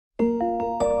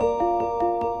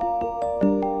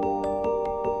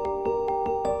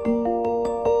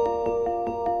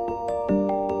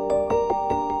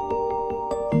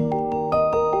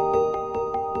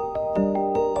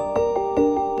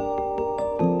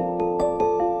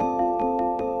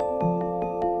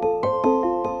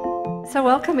So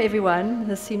welcome everyone,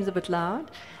 this seems a bit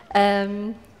loud,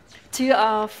 to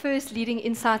our first Leading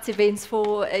Insights event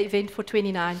for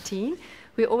 2019.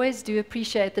 We always do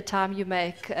appreciate the time you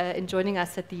make in joining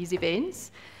us at these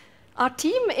events. Our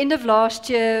team, end of last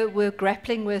year, were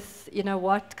grappling with,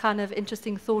 what kind of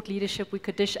interesting thought leadership we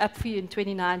could dish up for you in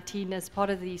 2019 as part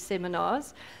of these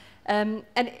seminars. And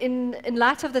in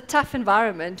light of the tough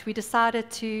environment, we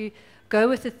decided to go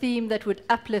with a theme that would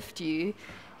uplift you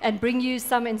and bring you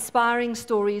some inspiring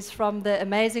stories from the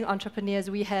amazing entrepreneurs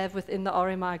we have within the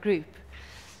RMI group.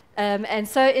 And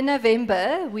so in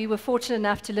November, we were fortunate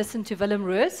enough to listen to Willem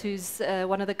Roos, who's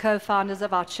one of the co-founders of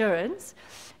Outsurance.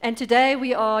 And today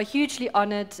we are hugely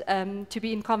honored to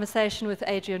be in conversation with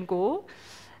Adrian Gore.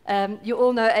 You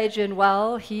all know Adrian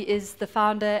well. He is the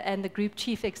founder and the group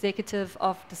chief executive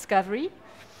of Discovery.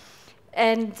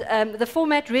 And the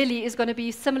format really is going to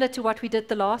be similar to what we did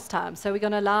the last time. So we're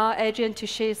going to allow Adrian to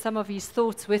share some of his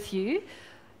thoughts with you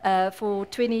for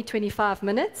 20-25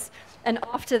 minutes. And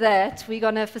after that, we're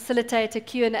going to facilitate a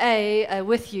Q&A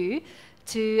with you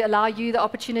to allow you the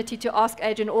opportunity to ask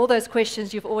Adrian all those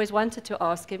questions you've always wanted to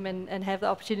ask him and have the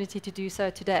opportunity to do so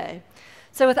today.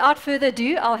 So without further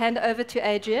ado, I'll hand over to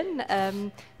Adrian.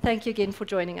 Thank you again for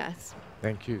joining us.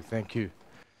 Thank you, thank you.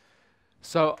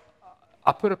 So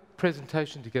I put a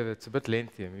presentation together. It's a bit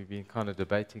lengthy, and we've been kind of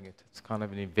debating it. It's kind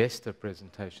of an investor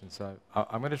presentation, so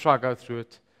I'm going to try to go through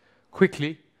it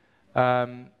quickly.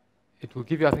 It will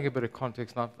give you, I think, a bit of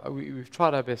context. Now, we've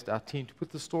tried our best, our team, to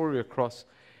put the story across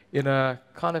in a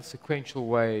kind of sequential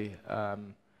way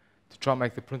to try and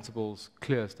make the principles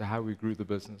clear as to how we grew the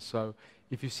business. So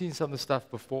if you've seen some of the stuff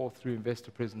before through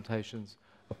investor presentations,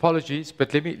 apologies,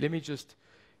 but let me just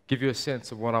give you a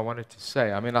sense of what I wanted to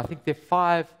say. I mean, I think there are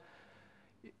five.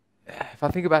 If I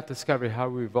think about Discovery, how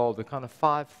we evolved, the kind of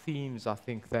five themes, I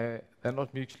think they're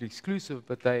not mutually exclusive,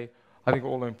 but I think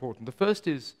all are important. The first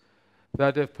is the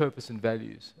idea of purpose and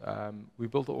values. We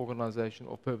built an organization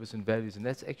of purpose and values, and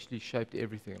that's actually shaped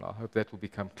everything, and I hope that will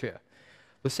become clear.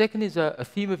 The second is a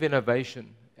theme of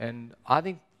innovation, and I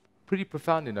think pretty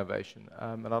profound innovation,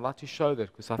 and I'd like to show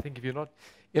that, because I think if you're not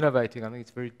innovating, I think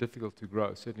it's very difficult to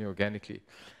grow, certainly organically.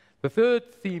 The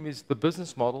third theme is the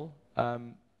business model.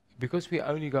 Because we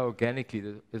only go organically,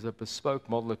 there's a bespoke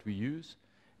model that we use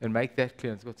and make that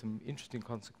clear. It's got some interesting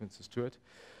consequences to it.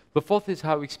 The fourth is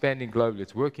how we're expanding globally.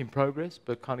 It's work in progress,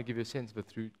 but kind of give you a sense of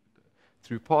it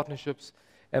through partnerships.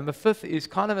 And the fifth is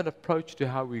kind of an approach to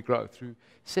how we grow through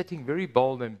setting very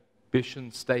bold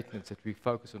ambition statements that we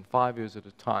focus on 5 years at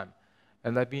a time.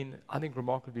 And they've been, I think,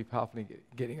 remarkably powerful in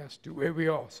getting us to where we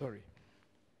are. Sorry.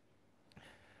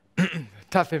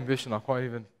 Tough ambition. I can't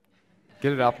even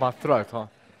get it out my throat, huh?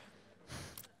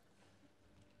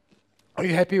 Are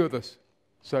you happy with this?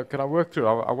 So can I work through?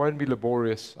 I won't be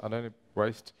laborious. I don't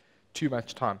waste too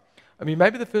much time. I mean,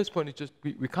 maybe the first point is just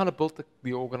we kind of built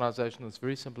the organization with this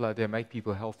very simple idea: make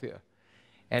people healthier.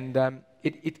 And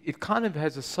it kind of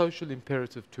has a social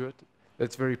imperative to it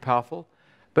that's very powerful,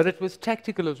 but it was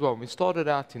tactical as well. We started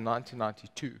out in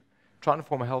 1992 trying to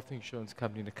form a health insurance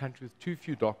company in a country with too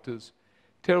few doctors,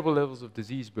 terrible levels of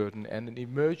disease burden, and an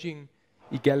emerging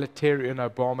egalitarian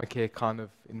Obamacare kind of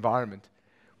environment.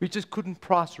 We just couldn't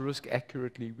price risk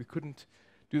accurately. We couldn't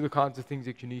do the kinds of things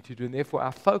that you need to do. And therefore,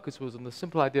 our focus was on the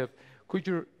simple idea of, could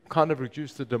you kind of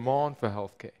reduce the demand for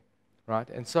healthcare, right?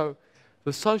 And so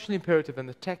the social imperative and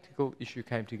the tactical issue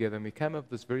came together, and we came up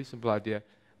with this very simple idea: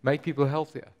 make people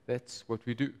healthier. That's what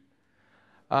we do.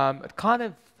 It kind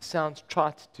of sounds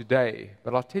trite today,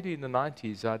 but I'll tell you, in the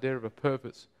 90s, the idea of a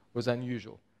purpose was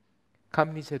unusual.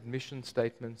 Companies had mission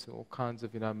statements and all kinds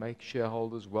of, make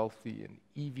shareholders wealthy, and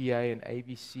EVA and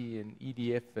ABC and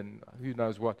EDF and who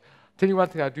knows what. I'll tell you one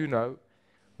thing I do know.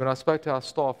 When I spoke to our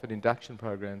staff at induction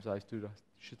programs, I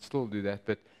should still do that,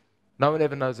 but no one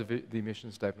ever knows the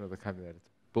mission statement of the company. It's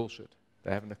bullshit.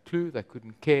 They haven't a clue. They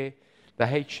couldn't care. They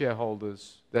hate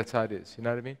shareholders. That's how it is. You know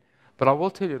what I mean? But I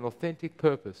will tell you, an authentic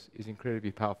purpose is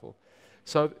incredibly powerful.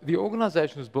 So the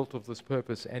organization was built of this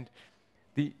purpose, and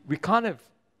we kind of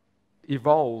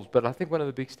evolved, but I think one of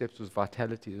the big steps was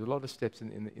vitality. There's a lot of steps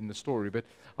in the story, but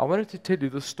I wanted to tell you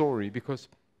this story because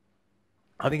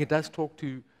I think it does talk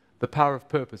to the power of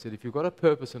purpose, that if you've got a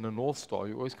purpose and a North Star,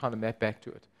 you always kind of map back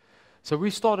to it. So we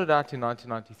started out in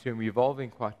 1993, and we're evolving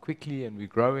quite quickly, and we're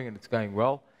growing, and it's going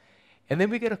well. And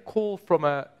then we get a call from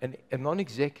a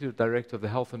non-executive director of the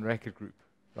Health and Racket Group,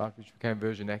 right, which became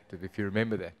Virgin Active, if you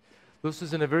remember that. This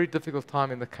was in a very difficult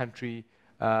time in the country,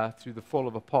 through the fall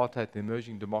of apartheid, the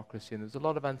emerging democracy, and there's a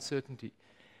lot of uncertainty.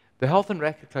 The Health and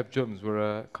Racket Club gyms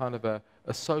were a kind of a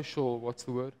social, what's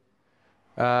the word?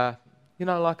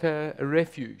 Like a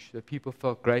refuge that people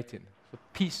felt great in. A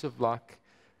piece of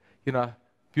you know,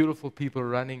 beautiful people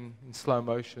running in slow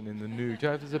motion in the nude. You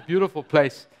know, it was a beautiful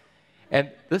place.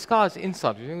 And this guy's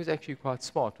insight, which I think was actually quite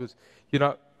smart, was, you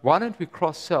know, why don't we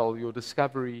cross-sell your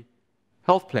Discovery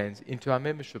health plans into our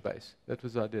membership base? That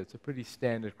was the idea. It's a pretty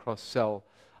standard cross-sell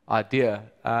idea.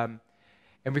 And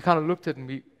we kind of looked at it and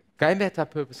we came back to our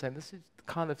purpose saying, this is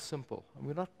kind of simple. And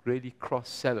we're not really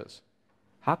cross-sellers.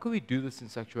 How can we do this in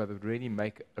such a way that would really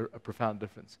make a profound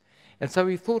difference? And so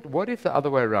we thought, what if the other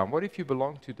way around? What if you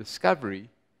belong to Discovery,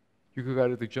 you could go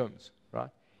to the gyms, right?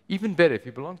 Even better, if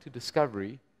you belong to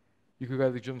Discovery, you could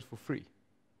go to the gyms for free.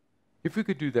 If we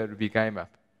could do that, it would be game up.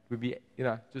 It would be, you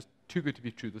know, just too good to be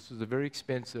true. This was a very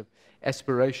expensive,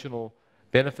 aspirational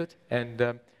benefit.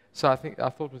 And so I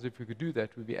thought was if we could do that,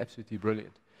 it would be absolutely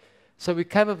brilliant. So we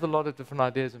came up with a lot of different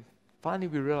ideas. And finally,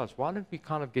 we realized, why don't we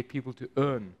kind of get people to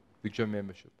earn the gym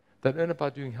membership? They'd earn it by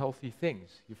doing healthy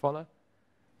things. You follow?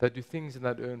 They'd do things and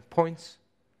they'd earn points,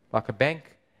 like a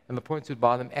bank, and the points would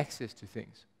buy them access to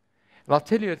things. And I'll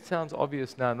tell you, it sounds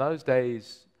obvious now. In those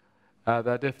days, the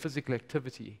idea of physical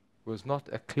activity was not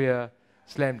a clear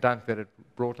slam dunk that it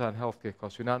brought down healthcare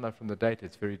costs. We now know from the data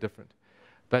it's very different.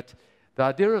 But the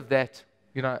idea of that,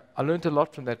 you know, I learned a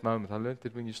lot from that moment. I learned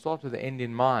that when you start with the end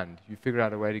in mind, you figure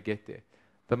out a way to get there.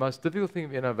 The most difficult thing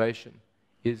of innovation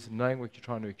is knowing what you're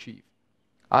trying to achieve.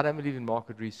 I don't believe in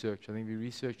market research. I think if you're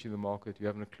researching the market, you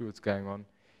haven't a clue what's going on.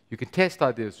 You can test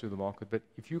ideas through the market, but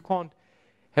if you can't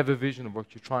have a vision of what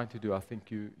you're trying to do, I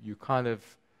think you're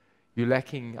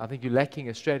lacking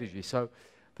a strategy. So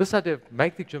this idea of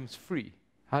make the gyms free,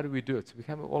 how do we do it? So we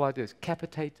came up with all ideas,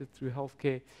 capitate it through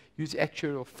healthcare, use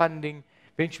actuarial funding.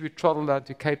 Eventually we trottled down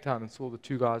to Cape Town and saw the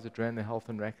two guys that ran the Health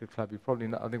and Racket Club. You probably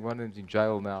know, I think one of them's in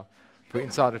jail now for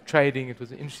insider trading. It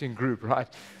was an interesting group, right?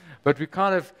 But we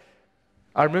kind of,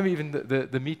 I remember even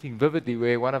the meeting vividly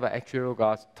where one of our actuarial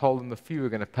guys told them the fee we were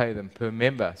going to pay them per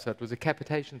member. So it was a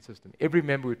capitation system. Every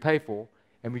member we'd pay for,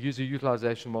 and we'd use a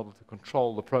utilization model to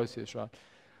control the process, right?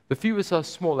 The fee was so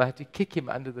small, I had to kick him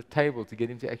under the table to get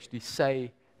him to actually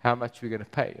say how much we're going to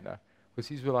pay, you know. Because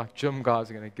these were like gym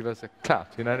guys are going to give us a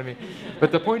cut, you know what I mean?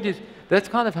 But the point is, that's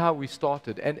kind of how we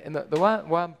started. And the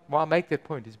why I make that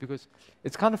point is because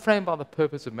it's kind of framed by the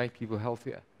purpose of make people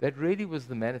healthier. That really was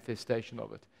the manifestation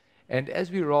of it. And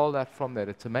as we rolled out from that,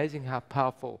 it's amazing how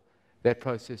powerful that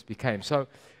process became. So,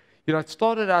 you know, it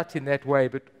started out in that way,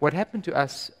 but what happened to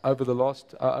us over the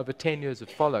last, over 10 years that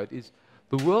followed is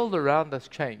the world around us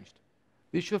changed.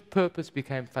 The issue of purpose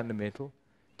became fundamental.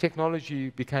 Technology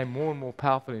became more and more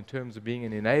powerful in terms of being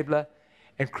an enabler.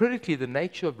 And critically, the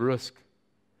nature of risk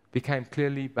became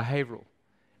clearly behavioral.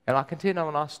 And I can tell you now,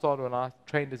 when I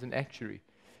trained as an actuary,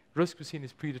 risk was seen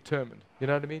as predetermined. You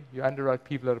know what I mean? You underwrote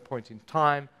people at a point in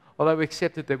time. Although we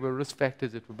accepted there were risk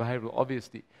factors that were behavioral,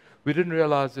 obviously, we didn't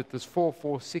realize that there's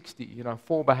 4-4-60, you know,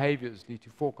 4 behaviors lead to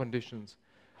 4 conditions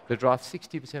that drive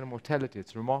 60% of mortality.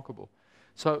 It's remarkable.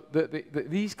 So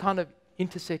these kind of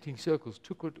intersecting circles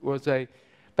was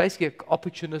basically an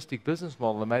opportunistic business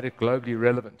model that made it globally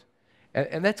relevant.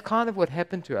 And that's kind of what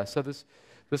happened to us. So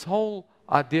this whole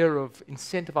idea of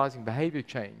incentivizing behavior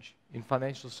change in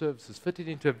financial services fitted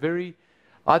into a very,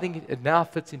 I think it now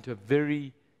fits into a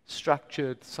very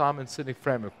structured Simon Sinek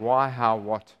framework. Why, how,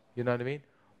 what? You know what I mean?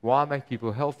 Why make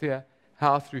people healthier?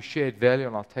 How through shared value,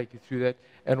 and I'll take you through that.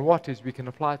 And what is we can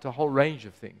apply it to a whole range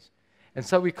of things. And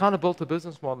so we kind of built a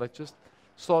business model that just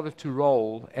started to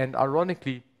roll. And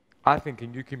ironically, I think,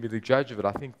 and you can be the judge of it,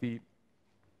 I think the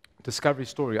Discovery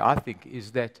story, I think,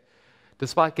 is that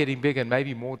despite getting bigger and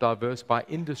maybe more diverse by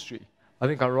industry, I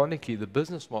think ironically the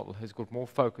business model has got more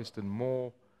focused and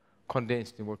more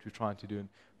condensed in what we're trying to do. And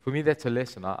for me, that's a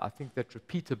lesson. I think that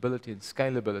repeatability and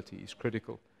scalability is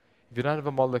critical. If you don't have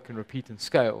a model that can repeat and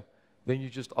scale, then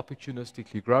you're just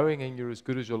opportunistically growing and you're as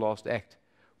good as your last act.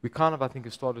 We kind of, I think,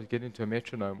 have started to get into a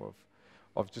metronome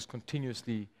of just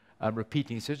continuously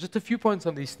repeating. So just a few points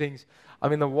on these things. I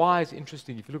mean, the why is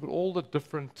interesting. If you look at all the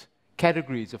different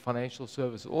categories of financial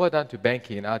services, all the way down to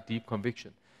banking and our deep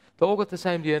conviction, they all got the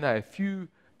same DNA. A few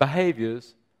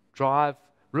behaviors drive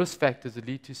risk factors that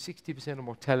lead to 60% of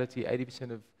mortality, 80%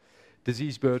 of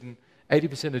disease burden,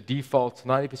 80% of defaults,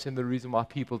 90% of the reason why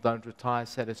people don't retire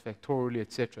satisfactorily,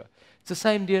 etc. It's the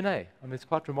same DNA. I mean, it's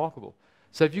quite remarkable.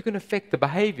 So if you can affect the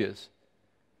behaviors,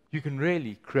 you can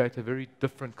really create a very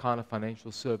different kind of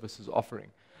financial services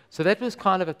offering. So that was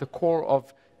kind of at the core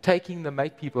of taking the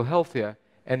make people healthier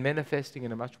and manifesting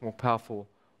in a much more powerful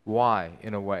why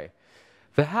in a way.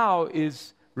 The how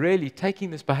is really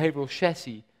taking this behavioral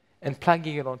chassis and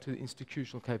plugging it onto the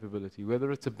institutional capability,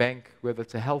 whether it's a bank, whether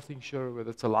it's a health insurer, whether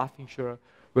it's a life insurer,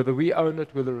 whether we own it,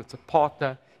 whether it's a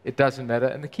partner. it doesn't matter.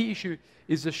 And the key issue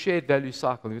is the shared value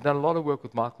cycle. We've done a lot of work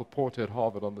with Michael Porter at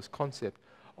Harvard on this concept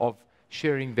of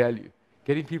sharing value,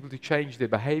 getting people to change their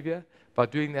behavior. By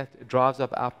doing that, it drives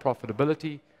up our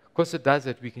profitability. Of course, it does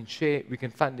that. We can share, we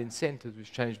can fund incentives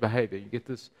which change behavior. You get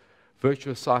this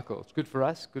virtuous cycle. It's good for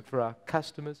us, good for our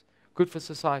customers, good for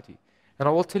society. And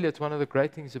I will tell you, it's one of the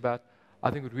great things about, I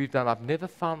think, what we've done. I've never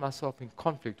found myself in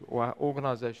conflict or our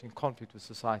organization in conflict with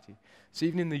society. So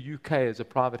even in the UK, as a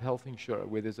private health insurer,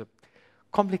 where there's a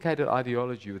complicated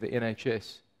ideology with the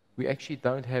NHS, we actually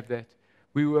don't have that.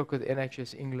 We work with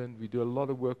NHS England. We do a lot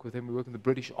of work with them. We work in the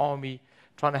British Army,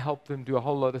 trying to help them do a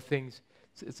whole lot of things.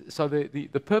 So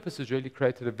the purpose has really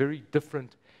created a very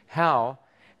different how.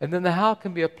 And then the how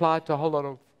can be applied to a whole lot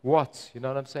of what's, you know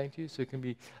what I'm saying to you? So it can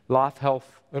be life,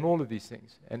 health, and all of these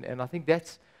things. And I think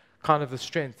that's kind of the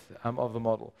strength of the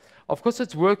model. Of course,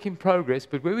 it's work in progress,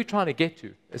 but where we're trying to get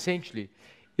to, essentially,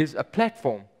 is a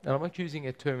platform, and I'm not using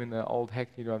a term in the old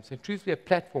hackneyed way, I'm saying truthfully a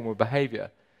platform of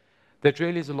behavior that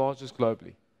really is the largest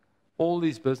globally. All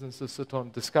these businesses sit on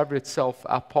Discovery itself,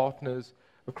 our partners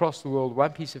across the world,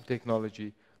 one piece of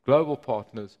technology, global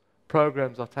partners,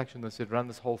 programs, I touched on this, that run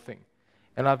this whole thing.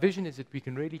 And our vision is that we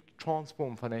can really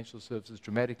transform financial services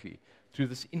dramatically through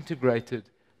this integrated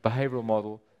behavioral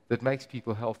model that makes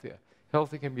people healthier.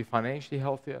 Healthy can be financially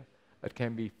healthier, it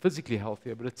can be physically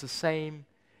healthier, but it's the same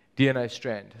DNA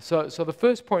strand. So the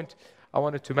first point I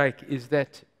wanted to make is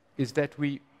that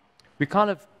we kind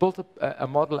of built a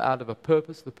model out of a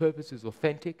purpose. The purpose is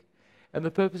authentic, and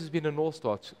the purpose has been a North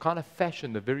Star. It's kind of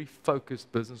fashioned a very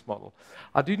focused business model.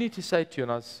 I do need to say to you,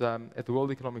 and I was at the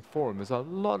World Economic Forum, there's a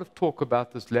lot of talk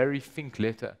about this Larry Fink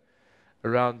letter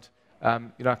around,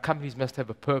 companies must have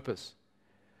a purpose.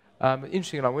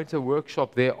 Interesting, and I went to a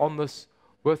workshop there on this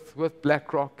with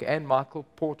BlackRock and Michael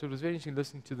Porter. It was very interesting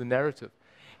listening to the narrative.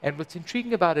 And what's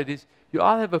intriguing about it is you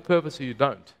either have a purpose or you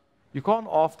don't. You can't,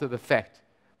 after the fact,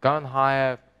 go and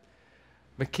hire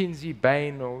McKinsey,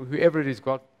 Bain, or whoever it is,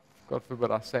 God forbid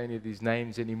I say any of these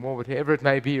names anymore, but whoever it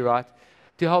may be, right,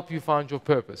 to help you find your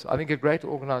purpose. I think a great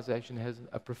organization has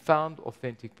a profound,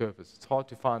 authentic purpose. It's hard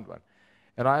to find one.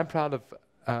 And I am proud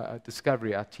of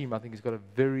Discovery. Our team, I think, has got a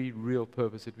very real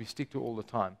purpose that we stick to all the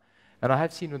time. And I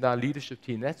have seen with our leadership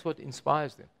team, that's what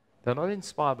inspires them. They're not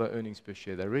inspired by earnings per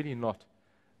share. They're really not.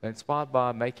 They're inspired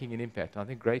by making an impact. I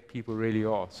think great people really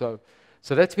are. So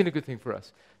that's been a good thing for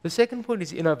us. The second point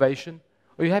is innovation.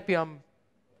 Are you happy? I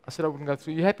said I wouldn't go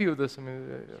through. Are you happy with this?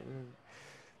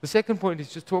 The second point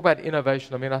is just talk about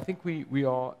innovation. I think we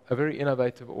are a very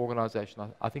innovative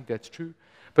organization. I think that's true.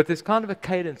 But there's kind of a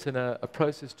cadence and a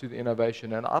process to the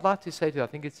innovation. And I'd like to say to you, I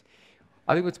think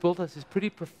what's built us is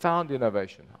pretty profound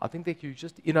innovation. I think that you're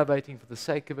just innovating for the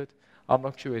sake of it. I'm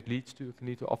not sure it leads to. It can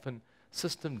lead to often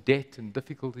system debt and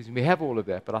difficulties, and we have all of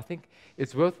that, but I think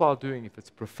it's worthwhile doing if it's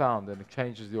profound and it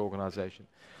changes the organization.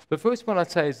 The first one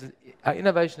I'd say is that our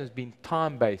innovation has been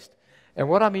time-based, and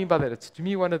what I mean by that, it's to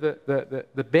me one of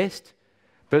the best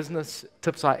business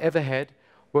tips I ever had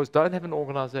was don't have an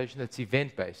organization that's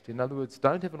event-based. In other words,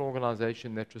 don't have an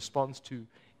organization that responds to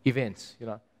events.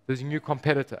 There's a new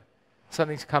competitor,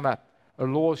 something's come up, a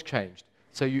law's changed,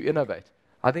 so you innovate.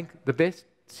 I think the best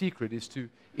secret is to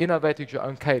innovate at your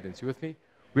own cadence. You with me?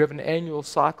 We have an annual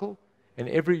cycle, and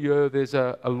every year there's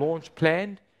a launch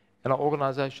planned, and our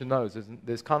organization knows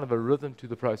there's kind of a rhythm to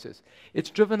the process. It's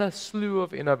driven a slew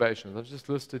of innovations. I've just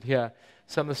listed here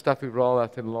some of the stuff we've rolled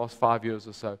out in the last 5 years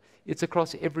or so. It's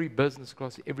across every business,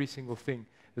 across every single thing.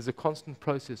 There's a constant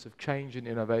process of change and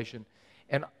innovation.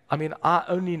 And I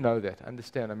only know that.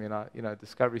 Understand?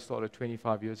 Discovery started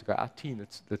 25 years ago. Our team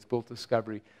that's built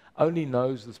Discovery only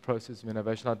knows this process of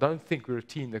innovation. I don't think we're a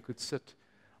team that could sit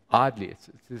idly.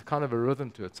 There's kind of a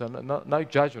rhythm to it. So no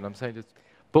judgment. I'm saying it's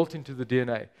built into the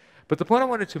DNA. But the point I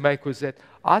wanted to make was that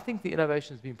I think the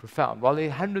innovation has been profound. While there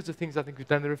are hundreds of things I think we've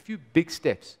done, there are a few big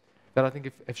steps that I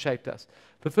think have shaped us.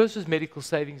 The first was medical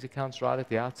savings accounts right at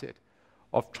the outset,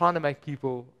 of trying to make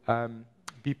people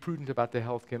be prudent about their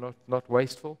healthcare, not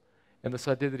wasteful. And this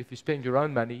idea that if you spend your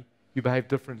own money, you behave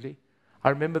differently. I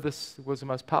remember this was the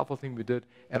most powerful thing we did,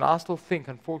 and I still think,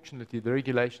 unfortunately, the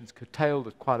regulations curtailed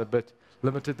it quite a bit,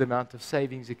 limited the amount of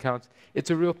savings accounts. It's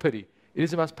a real pity. It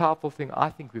is the most powerful thing I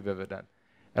think we've ever done.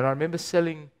 And I remember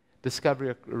selling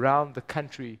Discovery around the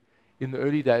country in the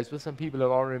early days with some people at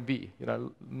RMB,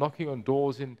 knocking on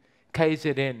doors in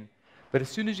KZN. But as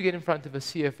soon as you get in front of a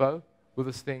CFO with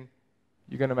this thing,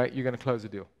 you're going to close the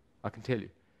deal. I can tell you.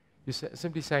 You're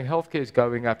simply saying healthcare is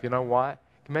going up. You know why?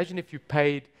 Imagine if you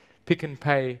paid Pick and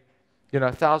Pay,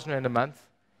 1,000 rand a month,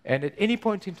 and at any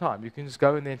point in time, you can just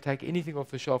go in there and take anything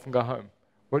off the shelf and go home.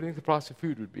 What do you think the price of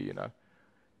food would be?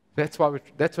 That's what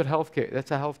healthcare, that's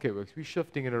how healthcare works. We're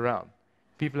shifting it around.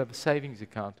 People have a savings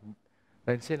account.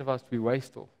 They're incentivized to be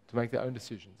wasteful, to make their own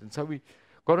decisions. And so we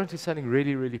got into something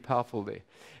really, really powerful there.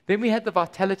 Then we had the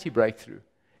vitality breakthrough.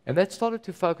 And that started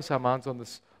to focus our minds on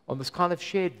this kind of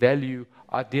shared value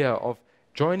idea of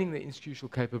joining the institutional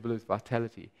capability of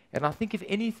vitality. And I think if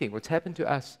anything, what's happened to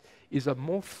us is a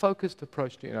more focused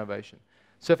approach to innovation.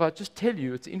 So if I just tell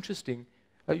you, it's interesting,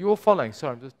 you're all following,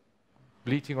 sorry, I'm just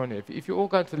bleating on you. If you all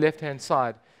go to the left-hand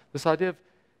side, this idea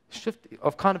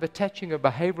of kind of attaching a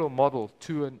behavioral model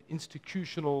to an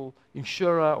institutional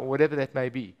insurer or whatever that may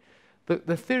be.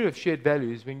 The theory of shared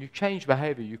value is when you change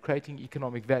behavior, you're creating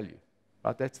economic value.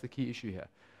 Right? That's the key issue here.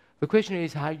 The question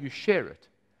is how you share it.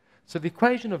 So the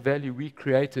equation of value we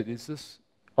created is this,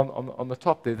 on the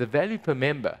top there, the value per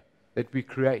member that we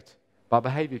create by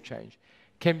behavior change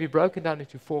can be broken down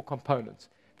into 4 components.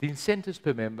 The incentives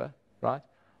per member, right,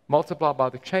 multiplied by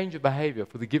the change of behavior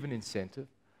for the given incentive,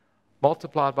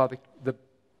 multiplied by the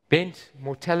bent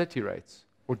mortality rates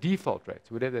or default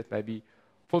rates, whatever that may be,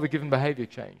 for the given behavior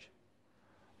change,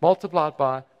 multiplied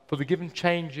by, for the given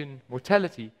change in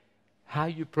mortality, how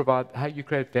you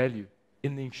create value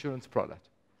in the insurance product.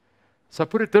 So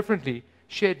put it differently,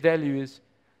 shared value is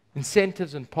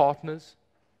incentives and partners,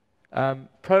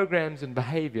 programs and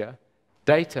behavior,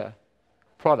 data,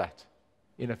 product,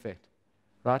 in effect,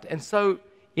 right? And so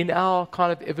in our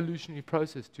kind of evolutionary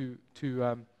process to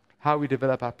how we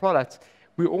develop our products,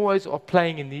 we always are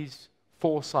playing in these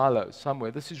 4 silos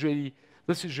somewhere. This is really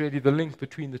the link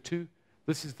between the two.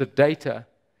 This is the data.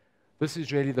 This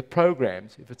is really the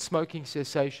programs. If it's smoking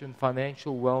cessation,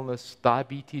 financial wellness,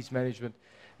 diabetes management,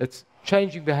 it's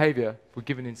changing behavior for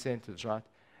given incentives, right?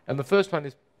 And the first one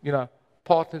is,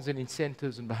 partners and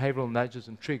incentives and behavioral nudges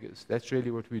and triggers. That's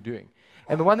really what we're doing.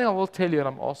 And the one thing I will tell you, and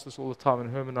I'm asked this all the time,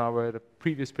 and Herman and I were at a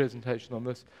previous presentation on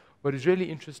this, what is really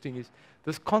interesting is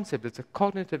this concept. It's a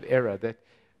cognitive error that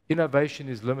innovation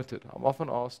is limited. I'm often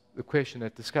asked the question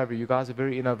at Discovery, you guys are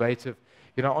very innovative.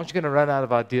 Aren't you going to run out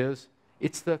of ideas?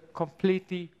 It's the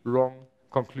completely wrong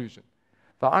conclusion.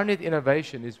 The irony of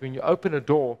innovation is when you open a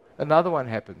door, another one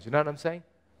happens. You know what I'm saying?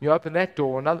 You open that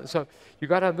door, another. So you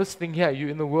got on this thing here. You're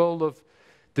in the world of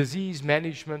disease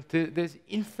management. There's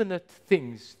infinite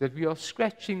things that we are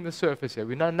scratching the surface here.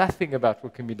 We know nothing about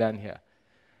what can be done here.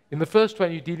 In the first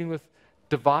one, you're dealing with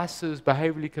devices,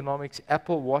 behavioral economics,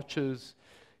 Apple Watches,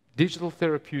 digital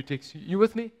therapeutics. You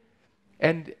with me?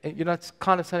 And it's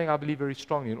kind of something I believe very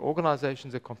strongly in.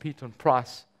 Organizations that compete on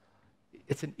price,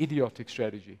 it's an idiotic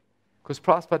strategy. Because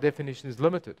price by definition is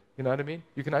limited. You know what I mean?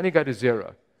 You can only go to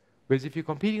 0. Whereas if you're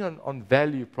competing on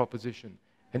value proposition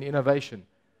and innovation,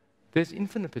 there's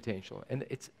infinite potential. And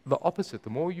it's the opposite. The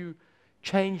more you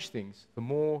change things, the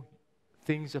more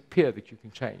things appear that you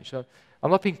can change. So I'm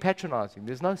not being patronizing.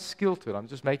 There's no skill to it. I'm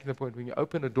just making the point when you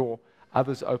open a door,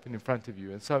 others open in front of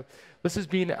you. And so this has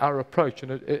been our approach.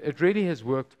 And it really has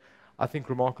worked, I think,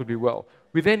 remarkably well.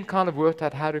 We then kind of worked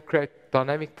out how to create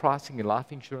dynamic pricing in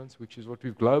life insurance, which is what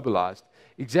we've globalized.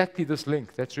 Exactly this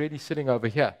link that's really sitting over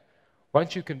here.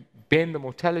 Once you can bend the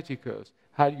mortality curves,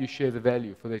 how do you share the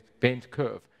value for that bent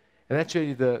curve? And that's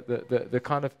really the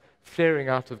kind of flaring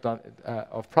out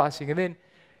of pricing. And then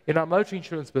in our motor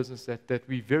insurance business that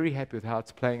we're very happy with how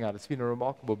it's playing out. It's been a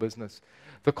remarkable business.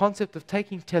 The concept of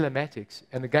taking telematics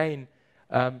and, again,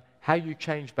 how you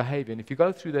change behavior. And if you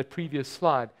go through that previous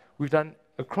slide, we've done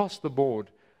across the board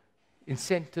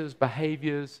incentives,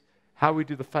 behaviors, how we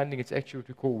do the funding. It's actually what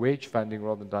we call wedge funding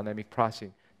rather than dynamic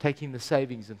pricing, taking the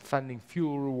savings and funding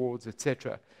fuel rewards,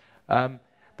 etc.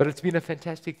 But it's been a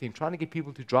fantastic thing, trying to get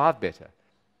people to drive better.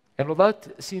 And although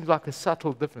it seems like a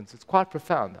subtle difference, it's quite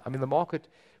profound. I mean, the market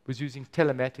was using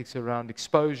telematics around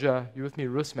exposure, you with me,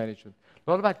 risk management.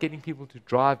 A lot about getting people to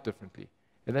drive differently.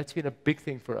 And that's been a big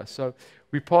thing for us. So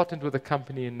we partnered with a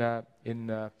company out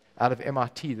of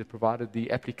MIT that provided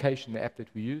the application, the app that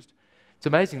we used. It's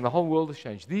amazing. The whole world has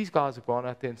changed. These guys have gone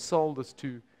out there and sold this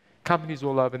to companies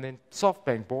all over. And then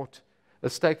SoftBank bought a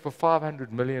stake for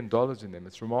 $500 million in them.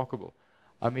 It's remarkable.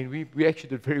 I mean, we actually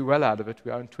did very well out of it.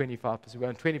 We own 25%. We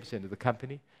own 20% of the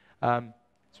company.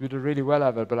 So we did really well out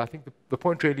of it. But I think the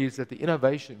point really is that the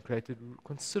innovation created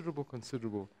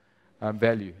considerable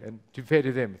value. And to be fair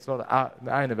to them, it's not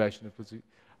our innovation. It was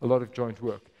a lot of joint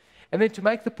work. And then to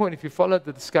make the point, if you followed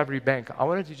the Discovery Bank, I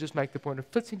wanted to just make the point, it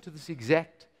fits into this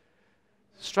exact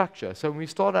structure. So when we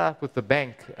started out with the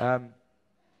bank,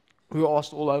 we were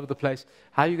asked all over the place,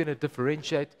 how are you going to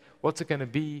differentiate? What's it going to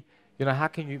be? How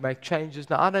can you make changes?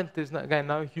 Now, there's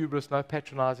no hubris, no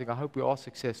patronizing. I hope we are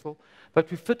successful. But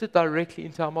we fit it directly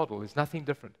into our model. There's nothing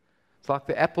different. It's like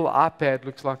the Apple iPad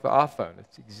looks like the iPhone.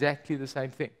 It's exactly the same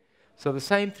thing. So the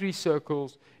same 3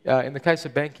 circles, in the case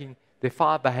of banking, there are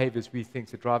 5 behaviors we think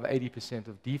that drive 80%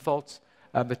 of defaults.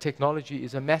 The technology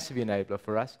is a massive enabler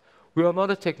for us. We are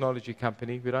not a technology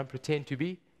company. We don't pretend to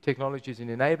be. Technology is an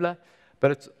enabler,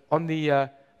 but it's on the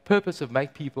purpose of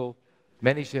make people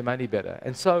manage their money better.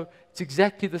 And so it's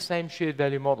exactly the same shared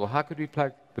value model. How could we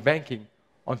plug the banking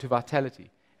onto Vitality?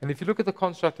 And if you look at the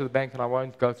construct of the bank, and I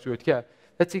won't go through it here,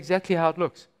 that's exactly how it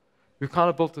looks. We've kind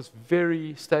of built this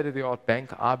very state-of-the-art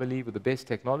bank, I believe, with the best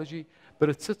technology, but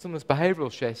it sits on this behavioral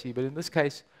chassis. But in this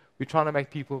case, we're trying to make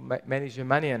people manage their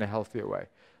money in a healthier way.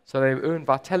 So they earn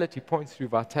Vitality points through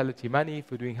Vitality money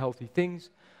for doing healthy things.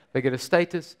 They get a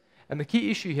status. And the key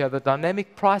issue here, the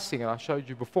dynamic pricing, and I showed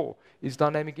you before, is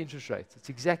dynamic interest rates. It's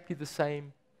exactly the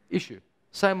same issue.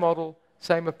 Same model,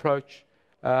 same approach,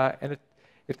 and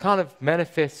it kind of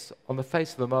manifests on the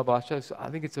face of the mobile show. So I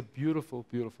think it's a beautiful,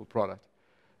 beautiful product.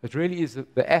 It really is.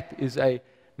 The app is a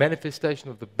manifestation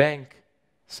of the bank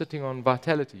sitting on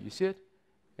Vitality. You see it?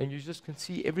 And you just can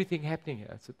see everything happening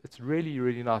here. It's really,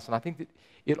 really nice. And I think that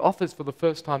it offers for the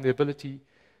first time the ability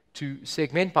to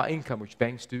segment by income, which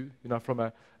banks do, you know, from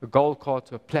a gold card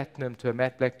to a platinum to a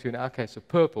matte black to, in our case, a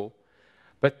purple.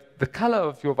 But the color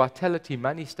of your Vitality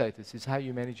money status is how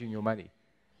you're managing your money.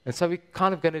 And so we're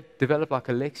kind of going to develop like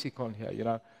a lexicon here, you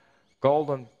know,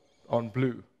 gold on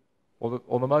blue,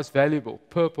 or the most valuable,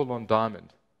 purple on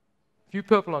diamond. If you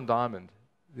purple on diamond,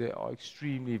 there are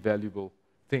extremely valuable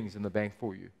things in the bank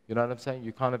for you. You know what I'm saying?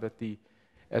 You're kind of at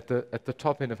the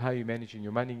top end of how you're managing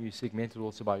your money. You segment it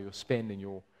also by your spend and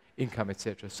your income,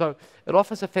 etc. So it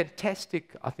offers a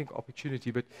fantastic, I think,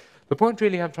 opportunity. But the point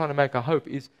really I'm trying to make, I hope,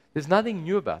 is there's nothing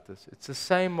new about this. It's the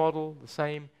same model, the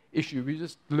same issue. We're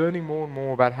just learning more and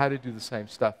more about how to do the same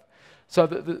stuff. So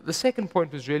the second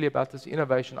point was really about this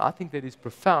innovation. I think that is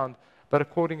profound, but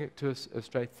according to a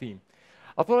straight theme.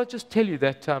 I thought I'd just tell you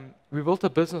that we built a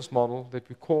business model that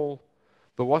we call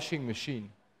the washing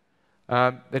machine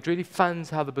that really funds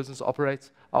how the business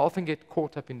operates. I often get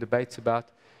caught up in debates about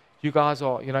you guys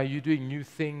are, you know, you're doing new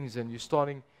things and you're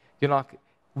starting, you know,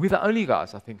 we're the only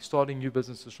guys, I think, starting new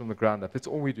businesses from the ground up. That's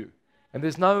all we do. And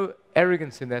there's no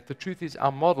arrogance in that. The truth is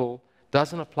our model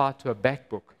doesn't apply to a back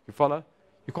book. You follow?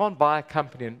 You can't buy a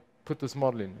company and put this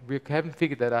model in. We haven't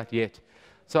figured that out yet.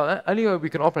 So the only way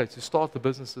we can operate is to start the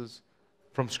businesses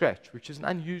from scratch, which is an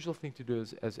unusual thing to do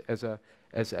as a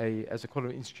kind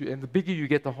of institute. And the bigger you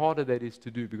get, the harder that is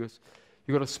to do, because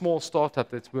you've got a small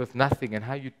startup that's worth nothing, and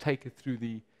how you take it through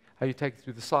the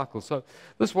cycle. So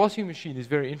this washing machine is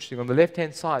very interesting. On the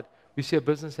left-hand side, we see a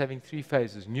business having 3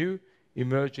 phases: new,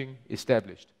 emerging,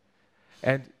 established.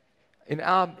 And in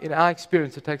our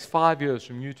experience, it takes 5 years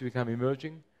from new to become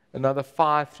emerging, another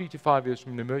 3 to 5 years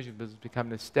from an emerging business to become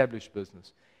an established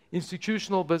business.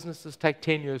 Institutional businesses take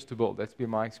 10 years to build. That's been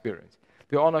my experience.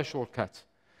 There are no shortcuts.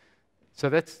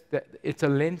 So it's a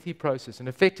lengthy process. And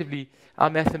effectively, our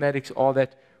mathematics are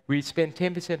that we spend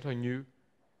 10% on new,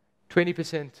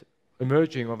 20%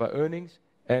 emerging of our earnings,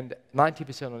 and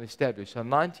 90% on established. So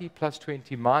 90 plus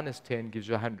 20 minus 10 gives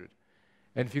you 100.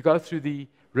 And if you go through the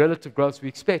relative growth we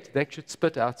expect, that should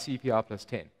spit out CPI plus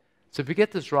 10. So if we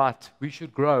get this right, we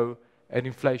should grow at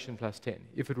inflation plus 10,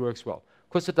 if it works well. Of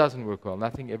course, it doesn't work well.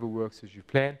 Nothing ever works as you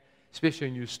plan, especially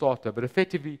a new startup. But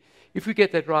effectively, if we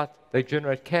get that right, they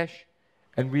generate cash,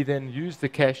 and we then use the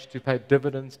cash to pay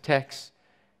dividends, tax,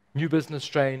 new business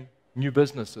strain, new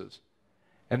businesses.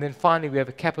 And then finally, we have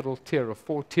a capital tier of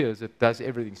 4 tiers that does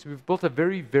everything. So we've built a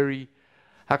very, very,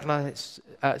 how can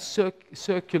I,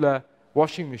 circular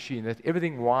washing machine that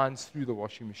everything winds through the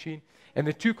washing machine. And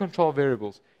the 2 control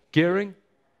variables, gearing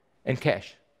and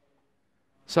cash.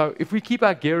 So if we keep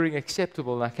our gearing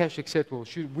acceptable and our cash acceptable,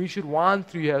 we should wind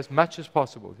through here as much as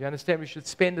possible. You understand? We should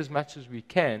spend as much as we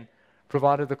can,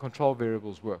 provided the control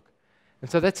variables work. And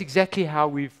so that's exactly how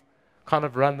we've kind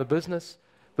of run the business.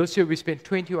 This year we spent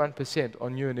 21%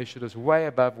 on new initiatives, way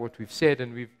above what we've said,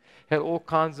 and we've had all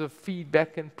kinds of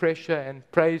feedback and pressure and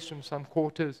praise from some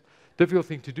quarters. Difficult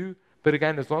thing to do, but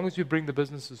again, as long as you bring the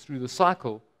businesses through the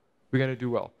cycle, we're going to do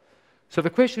well. So the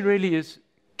question really is,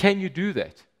 can you do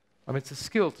that? I mean, it's a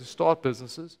skill to start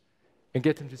businesses and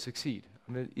get them to succeed.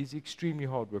 I mean, it is extremely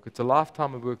hard work. It's a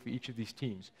lifetime of work for each of these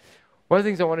teams. One of the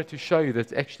things I wanted to show you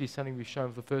that's actually something we've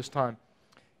shown for the first time,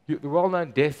 the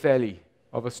well-known Death Valley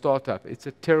of a startup. It's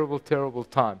a terrible, terrible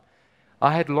time.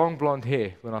 I had long blonde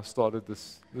hair when I started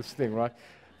this thing, right?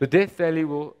 The Death Valley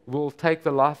will take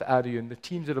the life out of you, and the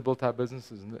teams that have built our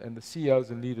businesses and the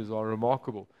CEOs and leaders are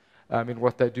remarkable in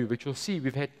what they do. But you'll see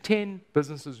we've had 10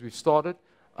 businesses we've started.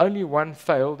 Only 1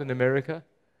 failed in America.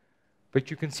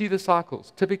 But you can see the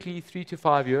cycles. Typically 3 to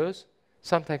 5 years.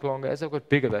 Some take longer. As they've got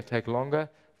bigger, they take longer.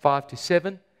 5 to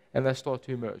 7, and they start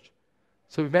to emerge.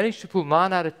 So we managed to pull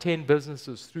 9 out of 10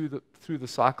 businesses through the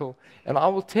cycle. And I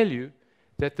will tell you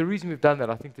that the reason we've done that,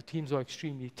 I think the teams are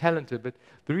extremely talented, but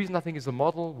the reason I think is the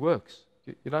model works.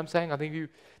 You know what I'm saying? I think you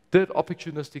did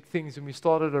opportunistic things, and we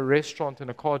started a restaurant and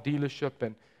a car dealership,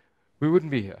 and we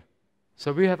wouldn't be here.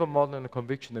 So we have a model and a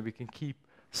conviction that we can keep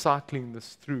cycling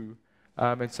this through.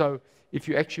 And so if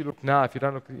you actually look now, if you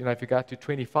don't look, if you go out to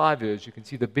 25 years, you can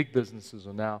see the big businesses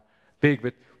are now big.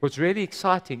 But what's really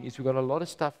exciting is we've got a lot of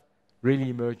stuff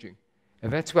really emerging.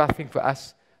 And that's where I think for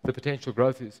us the potential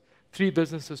growth is. 3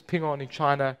 businesses, Ping On in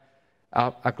China,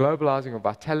 our globalizing of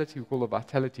Vitality, we call the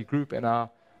Vitality Group, and our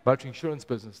motor insurance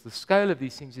business. The scale of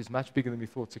these things is much bigger than we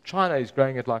thought. So China is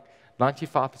growing at like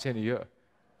 95% a year.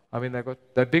 I mean,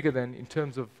 they're bigger than, in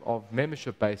terms of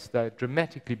membership base, they're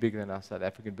dramatically bigger than our South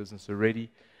African business already.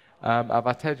 Our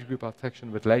Vitality Group, I'll touch on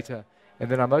a bit later,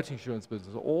 and then our motor insurance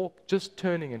business are all just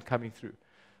turning and coming through.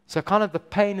 So kind of the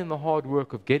pain and the hard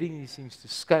work of getting these things to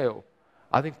scale,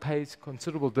 I think pays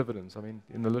considerable dividends, I mean,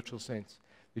 in the literal sense,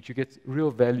 that you get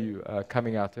real value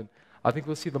coming out. And I think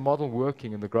we'll see the model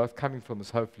working and the growth coming from this,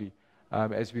 hopefully,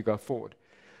 as we go forward.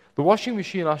 The washing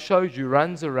machine I showed you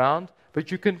runs around,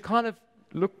 but you can kind of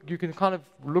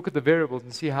look at the variables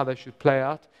and see how they should play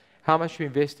out. How much we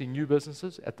invest in new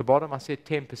businesses. At the bottom, I said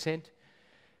 10%.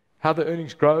 How the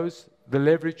earnings grows, the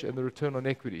leverage, and the return on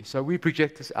equity. So we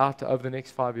project this out to over the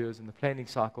next 5 years in the planning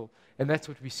cycle, and that's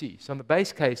what we see. So in the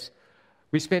base case,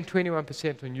 we spend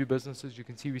 21% on new businesses. You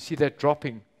can see we see that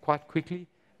dropping quite quickly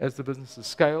as the businesses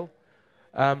scale.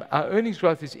 Our earnings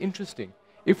growth is interesting.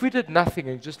 If we did nothing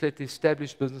and just let the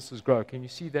established businesses grow, can you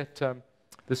see that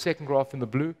the second graph in the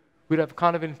blue? We'd have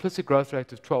kind of an implicit growth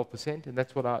rate of 12%, and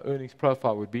that's what our earnings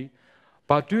profile would be.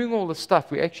 By doing all this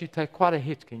stuff, we actually take quite a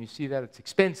hit. Can you see that? It's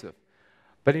expensive.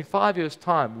 But in 5 years'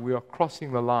 time, we are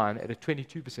crossing the line at a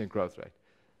 22% growth rate.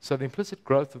 So the implicit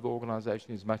growth of the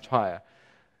organization is much higher.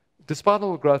 Despite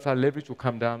all the growth, our leverage will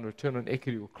come down, return on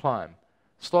equity will climb.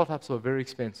 Startups are very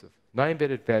expensive. No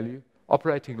embedded value,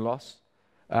 operating loss,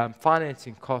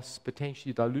 financing costs,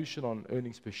 potentially dilution on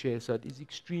earnings per share. So it is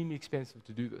extremely expensive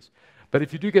to do this. But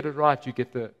if you do get it right, you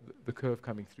get the curve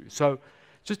coming through. So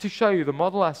just to show you the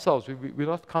model ourselves, we're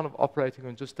not kind of operating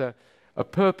on just a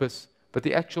purpose, but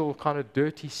the actual kind of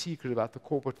dirty secret about the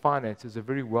corporate finance is a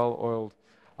very well-oiled,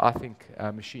 I think,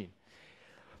 machine.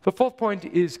 The fourth point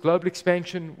is global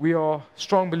expansion. We are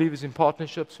strong believers in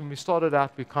partnerships. When we started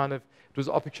out, it was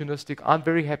opportunistic. I'm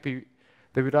very happy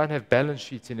that we don't have balance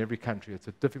sheets in every country. It's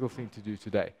a difficult thing to do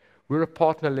today. We're a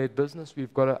partner-led business.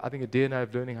 We've got, I think, a DNA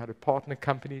of learning how to partner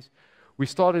companies. We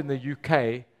started in the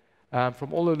UK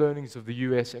from all the learnings of the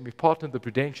US, and we partnered with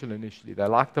Prudential initially. They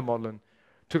liked the model and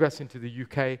took us into the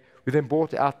UK. We then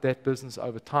bought out that business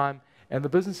over time, and the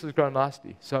business has grown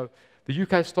nicely. So the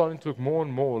UK is starting to look more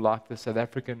and more like the South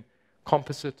African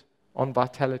composite on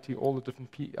Vitality. All the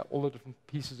different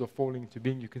pieces are falling into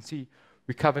being. You can see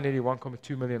we cover nearly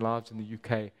 1.2 million lives in the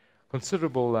UK.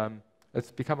 Considerable.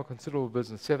 It's become a considerable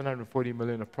business. 740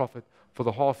 million of profit for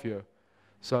the half year.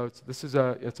 So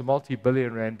it's a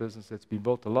multi-billion rand business that's been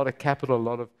built. A lot of capital, a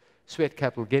lot of sweat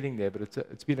capital getting there. But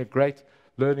it's been a great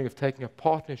learning of taking a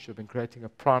partnership and creating a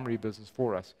primary business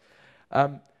for us.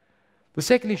 The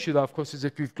second issue, though, of course, is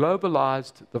that we've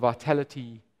globalized the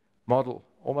Vitality model,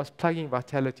 almost plugging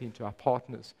Vitality into our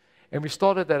partners. And we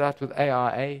started that out with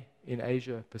AIA in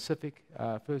Asia Pacific,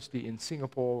 firstly in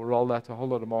Singapore, rolled out a whole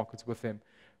lot of markets with them,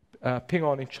 Ping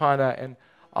On in China. And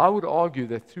I would argue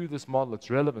that through this model, its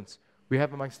relevance, we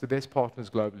have amongst the best partners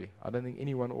globally. I don't think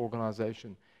any one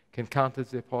organization can count as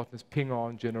their partners. Ping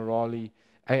On, Generali,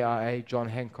 AIA, John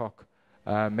Hancock,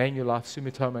 Manulife,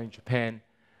 Sumitomo in Japan,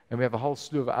 and we have a whole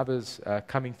slew of others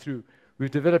coming through.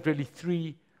 We've developed really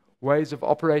 3 ways of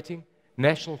operating.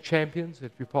 National champions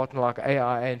that we partner like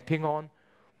AIA and Ping On.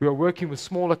 We are working with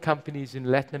smaller companies in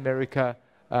Latin America,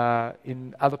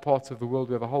 in other parts of the world.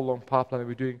 We have a whole long pipeline that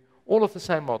we're doing, all of the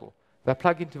same model. They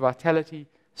plug into Vitality,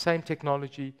 same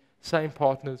technology, same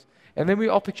partners. And then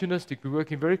we're opportunistic. We're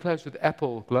working very close with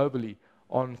Apple globally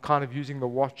on kind of using the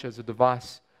watch as a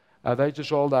device. They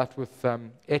just rolled out with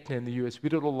Aetna in the US. We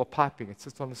did all the piping. It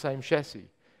sits on the same chassis,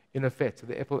 in effect. So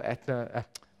the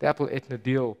Apple Aetna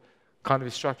deal kind of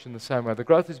is structured in the same way. The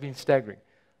growth has been staggering.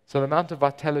 So the amount of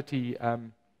Vitality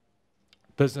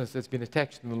business that's been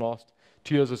attached in the last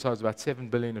 2 years or so is about 7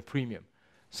 billion a premium.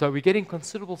 So we're getting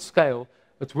considerable scale.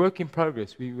 It's work in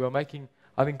progress. We are making,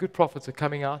 I think, good profits are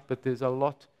coming out, but there's a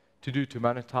lot to do to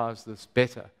monetize this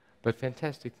better. But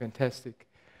fantastic, fantastic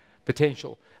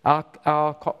potential.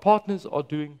 Our partners are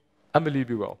doing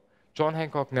unbelievably well. John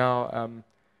Hancock now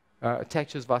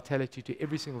attaches Vitality to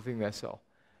every single thing they sell.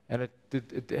 And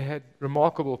it had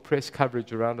remarkable press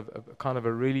coverage around a kind of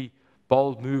a really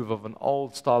bold move of an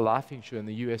old-style life insurance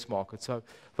in the US market. So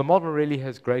the model really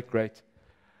has great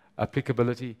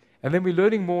applicability. And then we're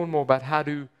learning more and more about how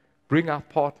to bring our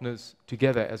partners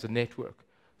together as a network.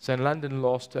 So in London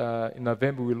in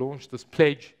November, we launched this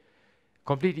pledge,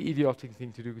 completely idiotic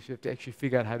thing to do because you have to actually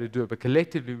figure out how to do it. But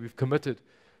collectively, we've committed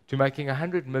to making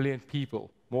 100 million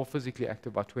people more physically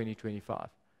active by 2025.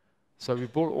 So we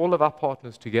brought all of our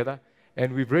partners together,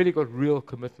 and we've really got real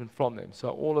commitment from them. So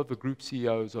all of the group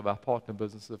CEOs of our partner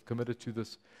businesses have committed to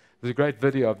this. There's a great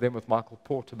video of them with Michael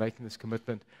Porter making this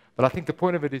commitment. But I think the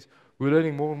point of it is we're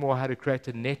learning more and more how to create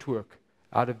a network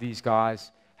out of these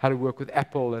guys, how to work with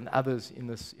Apple and others in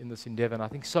this endeavor. And I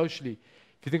think socially,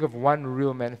 if you think of one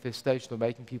real manifestation of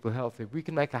making people healthy, if we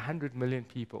can make 100 million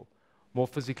people more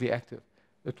physically active,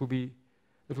 it will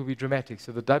be dramatic.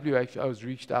 So the WHO has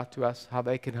reached out to us, how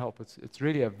they can help. It's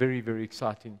really a very, very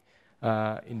exciting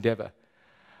endeavor.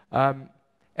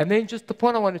 And then just the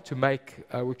point I wanted to make,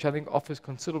 which I think offers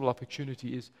considerable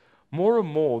opportunity, is more and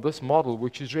more this model,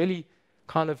 which is really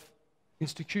kind of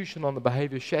institution on the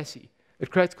behavior chassis, it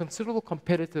creates considerable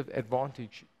competitive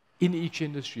advantage in each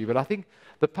industry. But I think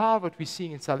the power of what we're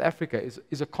seeing in South Africa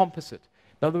is a composite.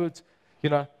 In other words,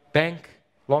 bank,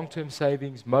 long-term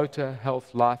savings, motor,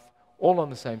 health, life, all on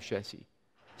the same chassis.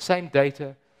 Same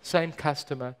data, same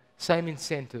customer, same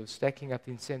incentives, stacking up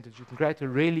the incentives. You can create a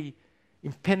really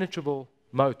impenetrable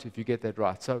moat if you get that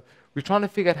right. So we're trying to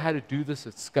figure out how to do this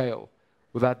at scale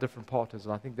with our different partners,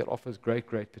 and I think that offers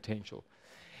great potential.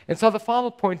 And so the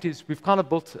final point is we've kind of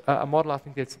built a model I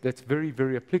think that's very,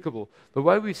 very applicable. The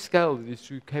way we scale it is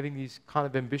through having these kind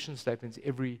of ambition statements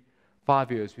every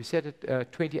 5 years. We set a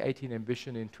 2018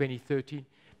 ambition in 2013,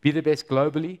 be the best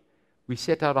globally. We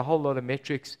set out a whole lot of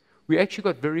metrics. We actually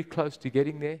got very close to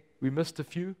getting there. We missed a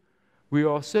few. We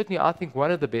are certainly, I think,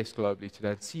 one of the best globally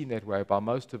today, and seen that way by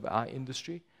most of our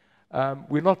industry.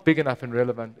 We're not big enough and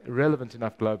relevant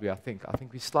enough globally, I think. I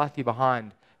think we're slightly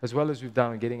behind, as well as we've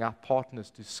done in getting our partners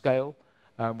to scale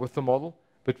with the model.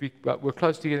 But we're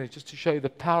close to getting it, just to show you the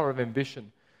power of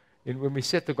ambition. When we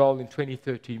set the goal in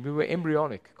 2013, we were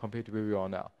embryonic compared to where we are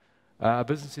now. Our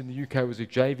business in the UK was a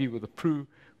JV with a Pru.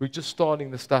 We're just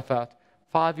starting the stuff out.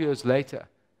 5 years later,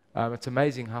 it's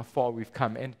amazing how far we've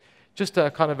come. And just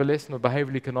a kind of a lesson of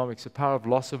behavioral economics, the power of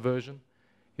loss aversion.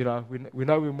 We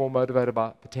know we're more motivated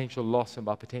by potential loss than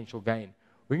by potential gain.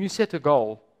 When you set a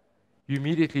goal, you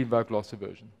immediately invoke loss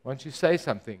aversion. Once you say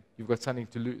something, you've got something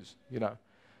to lose.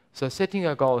 So setting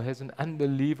a goal has an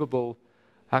unbelievable,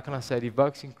 how can I say, it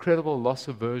evokes incredible loss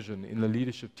aversion in the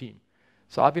leadership team.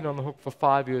 So I've been on the hook for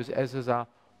 5 years, as has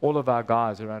all of our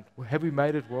guys around, have we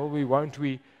made it? Will we, won't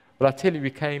we? But I tell you, we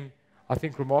came, I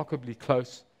think, remarkably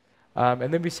close.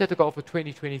 And then we set a goal for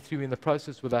 2023. We're in the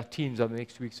process with our teams over the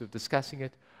next 2 weeks of discussing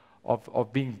it,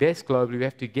 of being best globally. We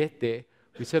have to get there.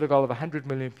 We set a goal of 100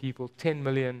 million people, 10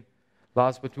 million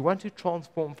lives, but we want to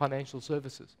transform financial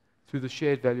services through the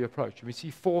shared value approach. And we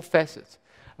see 4 facets.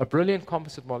 A brilliant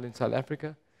composite model in South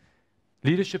Africa,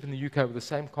 leadership in the UK with the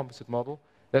same composite model.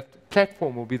 That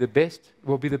platform will be the best,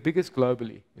 will be the biggest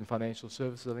globally in financial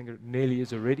services. I think it nearly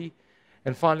is already.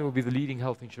 And finally, we'll be the leading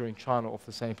health insurer in China off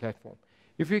the same platform.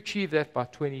 If we achieve that by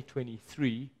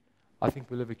 2023, I think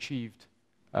we'll have achieved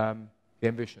the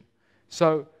ambition.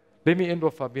 So let me end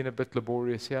off, I've been a bit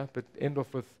laborious here, but end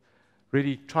off with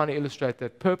really trying to illustrate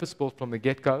that purpose built from the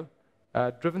get-go,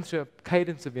 driven through a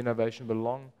cadence of innovation, but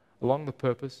along the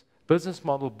purpose. Business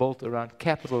model built around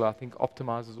capital, I think,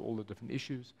 optimizes all the different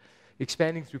issues.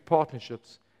 Expanding through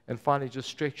partnerships, and finally just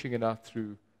stretching it out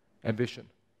through ambition.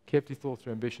 Carefully thought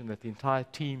through ambition that the entire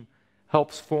team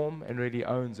helps form and really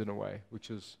owns in a way, which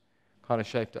has kind of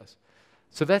shaped us.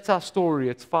 So that's our story.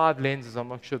 It's 5 lenses. I'm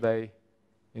not sure they're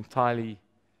entirely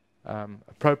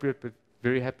appropriate, but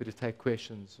very happy to take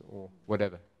questions or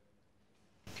whatever.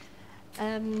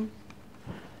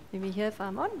 Let me hear if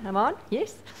I'm on. I'm on,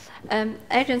 yes.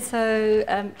 Adrian, so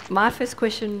my first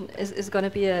question is going to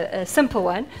be a simple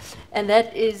one, and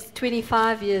that is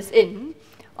 25 years in,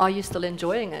 are you still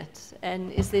enjoying it?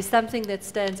 And is there something that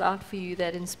stands out for you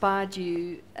that inspired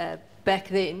you back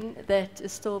then that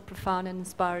is still profound and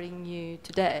inspiring you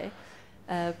today?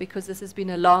 Because this has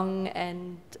been a long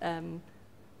and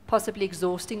possibly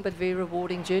exhausting but very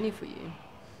rewarding journey for you.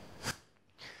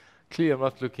 Clearly, I'm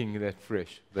not looking that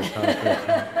fresh. That kind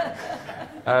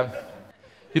of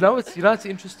it's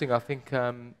interesting. I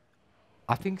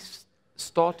think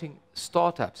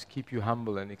startups keep you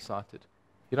humble and excited.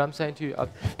 You know what I'm saying to you? I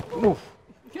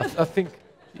think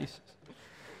Jesus.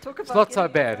 It's not so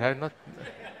bad. Hey?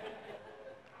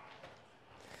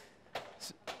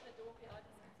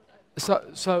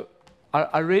 So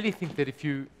I really think that if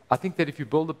you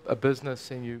build a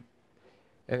business and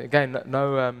and again,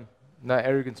 no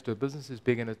arrogance to a business is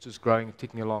big and it's just growing and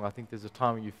ticking along. I think there's a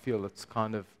time when you feel it's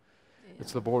kind of,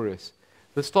 it's laborious.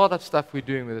 The startup stuff we're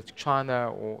doing, whether it's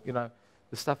China or,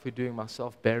 the stuff we're doing,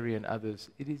 myself, Barry and others,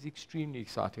 it is extremely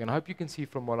exciting. And I hope you can see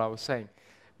from what I was saying,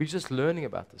 we're just learning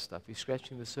about this stuff. We're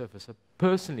scratching the surface. So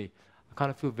personally, I kind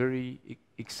of feel very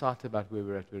excited about where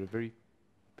we're at. We're at a very,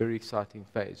 very exciting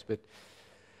phase. But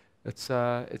it's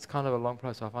kind of a long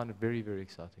process. I find it very, very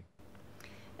exciting.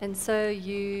 And so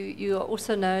you are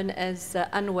also known as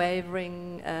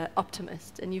unwavering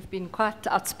optimist, and you've been quite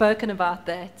outspoken about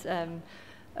that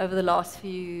over the last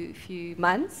few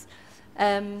months.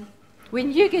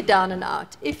 When you get down and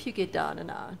out, if you get down and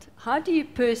out, how do you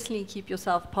personally keep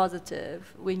yourself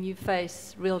positive when you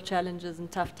face real challenges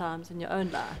and tough times in your own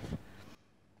life?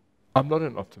 I'm not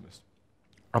an optimist.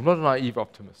 I'm not a naive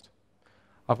optimist.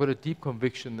 I've got a deep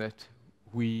conviction that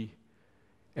we've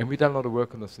done a lot of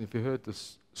work on this, and if you heard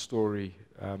this story,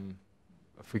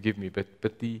 forgive me, but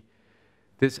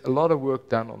there's a lot of work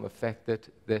done on the fact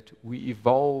that we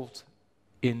evolved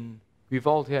here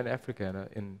in Africa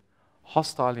in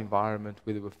hostile environment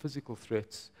where there were physical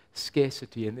threats,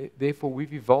 scarcity, and therefore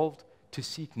we've evolved to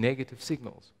seek negative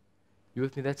signals. You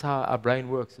with me? That's how our brain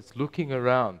works. It's looking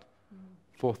around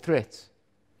for threats.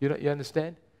 You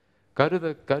understand? Go to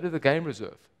the game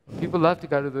reserve. People love to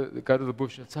go to the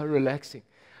bush. It's so relaxing.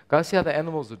 Go see how the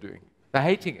animals are doing. They're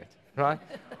hating it, right?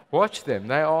 Watch them.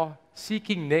 They are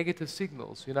seeking negative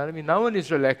signals. You know what I mean? No one is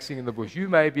relaxing in the bush. You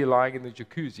may be lying in the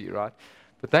jacuzzi, right?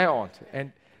 But they aren't.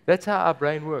 And that's how our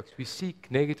brain works. We seek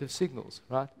negative signals,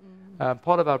 right?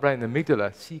 Part of our brain, the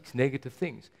amygdala, seeks negative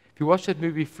things. If you watch that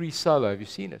movie Free Solo, have you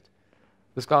seen it?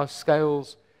 This guy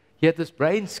scales, he had this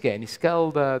brain scan. He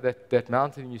scaled that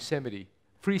mountain in Yosemite.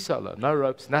 Free Solo, no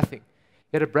ropes, nothing.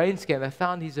 He had a brain scan. They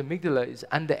found his amygdala is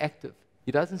underactive.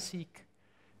 He doesn't seek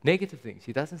negative things.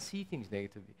 He doesn't see things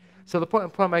negatively. So the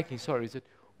point I'm making, is that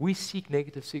we seek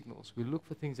negative signals. We look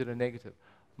for things that are negative.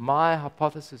 My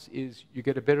hypothesis is you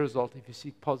get a better result if you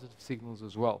seek positive signals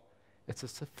as well. It's a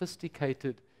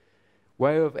sophisticated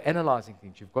way of analyzing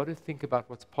things. You've got to think about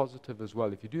what's positive as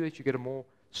well. If you do that, you get a more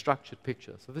structured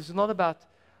picture. So this is not about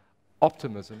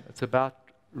optimism. It's about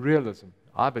realism,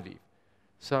 I believe.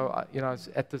 So, I was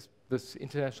at this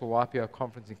international YPO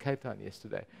conference in Cape Town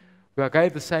yesterday, where I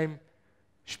gave the same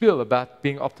spiel about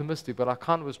being optimistic, but I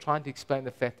kind of was trying to explain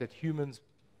the fact that humans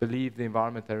believe the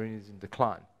environment they're in is in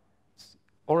decline. It's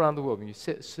all around the world, when you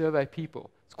survey people,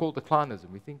 it's called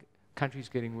declinism. We think countries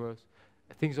getting worse,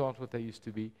 things aren't what they used to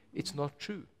be. It's not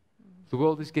true. The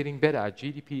world is getting better. Our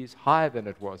GDP is higher than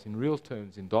it was in real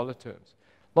terms, in dollar terms.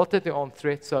 Not that there aren't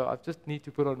threats, so I just need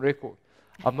to put on record.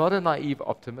 I'm not a naive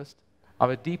optimist. I'm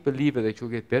a deep believer that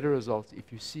you'll get better results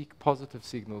if you seek positive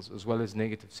signals as well as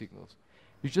negative signals.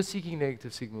 If you're just seeking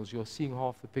negative signals, you're seeing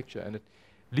half the picture, and it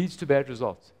leads to bad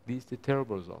results, leads to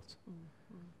terrible results.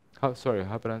 Oh, sorry, I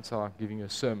hope I don't sound like giving you a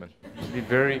sermon. Be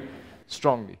very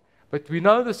strongly. But we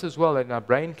know this as well in our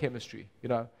brain chemistry,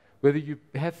 whether you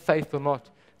have faith or not.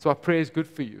 So our prayer is good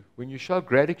for you. When you show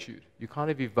gratitude, you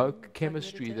kind of evoke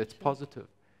chemistry that's positive.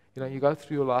 You go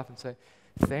through your life and say,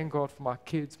 thank God for my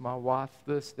kids, my wife,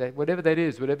 this, that, whatever that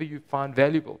is, whatever you find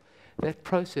valuable. That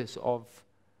process of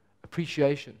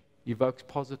appreciation evokes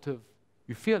positive,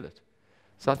 you feel it.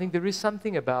 So I think there is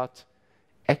something about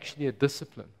actually a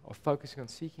discipline of focusing on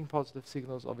seeking positive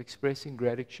signals, of expressing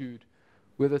gratitude,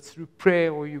 whether it's through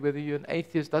prayer or whether you're an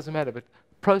atheist, doesn't matter, but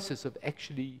process of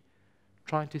actually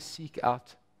trying to seek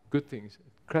out good things.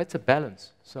 It creates a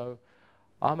balance. So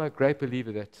I'm a great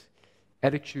believer that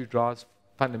attitude drives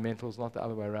fundamentals, not the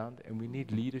other way around, and we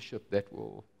need leadership that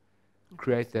will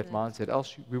create that mindset.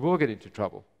 Else we will get into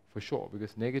trouble, for sure,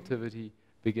 because negativity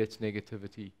begets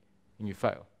negativity, and you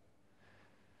fail.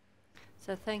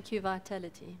 So thank you,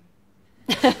 Vitality.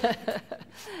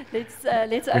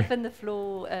 Let's open the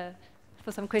floor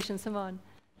for some questions. Simone.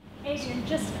 Adrian,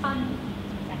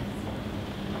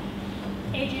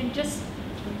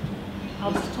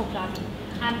 I'll just talk loudly.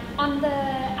 On the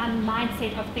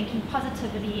mindset of thinking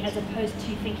positively as opposed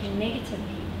to thinking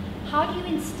negatively, how do you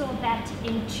instill that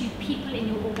into people in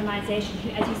your organization who,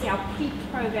 as you say, are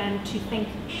pre-programmed to think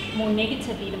more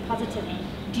negatively than positively?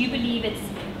 Do you believe it's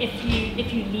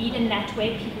if you lead in that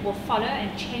way, people will follow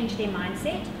and change their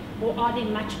mindset? Or are there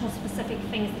much more specific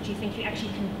things that you think you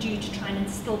actually can do to try and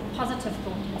instill positive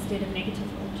thought instead of negative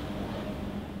thought?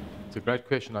 It's a great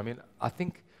question. I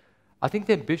think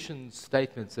the ambition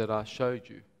statements that I showed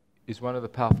you is one of the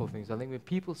powerful things. I think when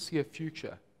people see a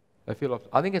future, they feel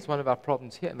I think it's one of our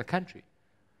problems here in the country.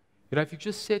 If you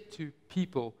just said to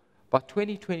people, by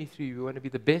 2023, we want to be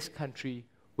the best country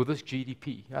with this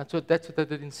GDP. That's what they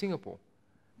did in Singapore.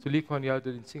 So Lee Kuan Yew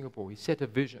did in Singapore. He set a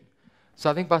vision. So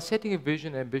I think by setting a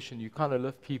vision, ambition, you kind of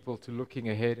lift people to looking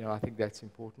ahead, and I think that's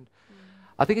important.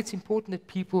 I think it's important that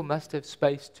people must have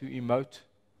space to emote,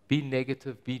 be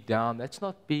negative, be down. That's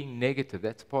not being negative.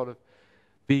 That's part of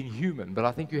being human. But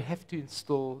I think you have to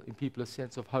instill in people a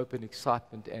sense of hope and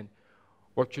excitement and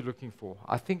what you're looking for.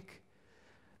 I think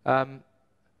that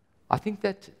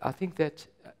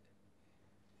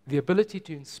the ability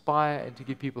to inspire and to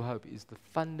give people hope is the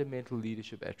fundamental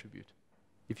leadership attribute.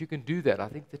 If you can do that, I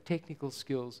think the technical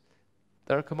skills,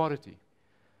 they're a commodity.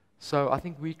 So I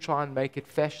think we try and make it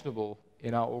fashionable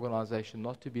in our organization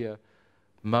not to be a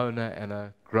moaner and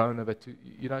a groaner, but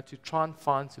to try and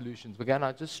find solutions. Again,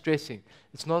 I'm just stressing,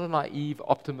 it's not a naive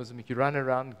optimism. If you run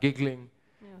around giggling,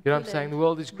 you know what I'm saying, the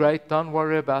world is great, don't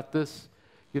worry about this,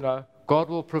 God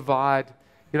will provide,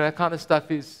 that kind of stuff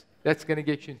that's going to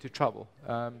get you into trouble.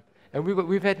 And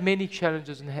we've had many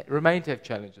challenges and remain to have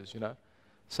challenges,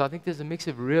 So I think there's a mix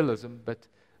of realism, but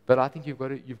I think you've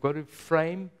got to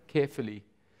frame carefully.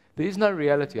 There is no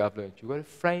reality, I've learned. You've got to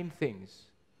frame things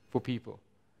for people.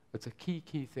 It's a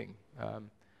key thing.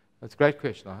 That's a great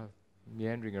question. I'm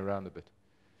meandering around a bit.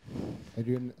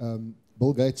 Adrian,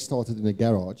 Bill Gates started in a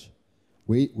garage.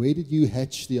 Where did you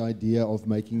hatch the idea of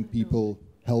making people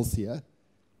healthier,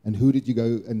 and who did you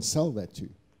go and sell that to?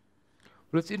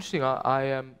 Well, it's interesting.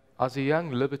 I was a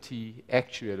young Liberty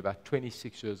actuary at about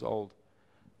 26 years old,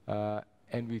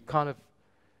 and we kind of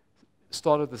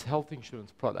started this health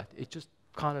insurance product. It just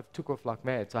kind of took off like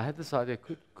mad. So I had this idea,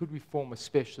 could we form a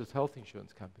specialist health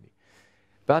insurance company?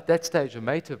 About that stage, a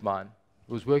mate of mine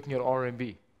was working at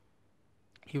RMB.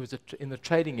 He was in the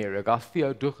trading area, a guy,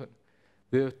 Theo Duchen.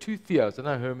 There were two Theos. I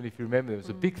don't know, Herman, if you remember. There was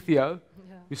a big Theo,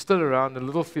 who's still around, and a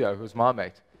little Theo, who was my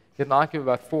mate. He had an IQ of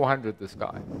about 400, this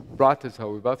guy. Bright as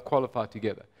hell. We both qualified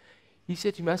together. He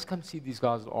said, you must come see these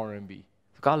guys at RMB.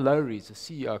 The guy Lowry is the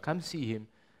CEO. Come see him.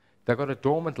 They got a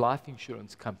dormant life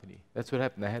insurance company. That's what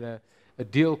happened. They had a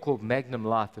deal called Magnum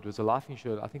Life. It was a life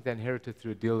insurance. I think they inherited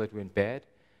through a deal that went bad.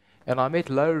 And I met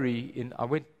Lowry I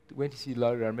went to see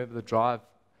Lowry. I remember the drive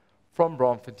from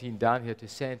Braamfontein down here to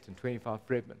Sandton, 25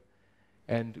 Fredman.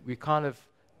 And we kind of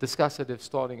discussed it of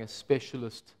starting a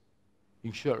specialist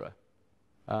insurer.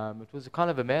 It was kind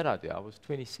of a mad idea. I was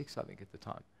 26, I think, at the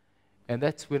time. And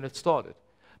that's when it started.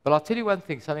 But I'll tell you one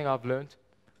thing, something I've learned.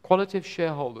 Quality of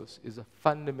shareholders is a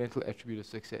fundamental attribute of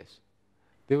success.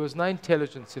 There was no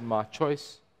intelligence in my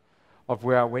choice of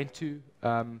where I went to.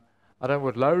 I don't know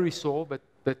what Lowry saw, but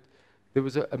there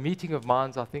was a meeting of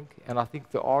minds, I think, and I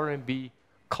think the RMB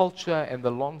culture and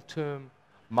the long-term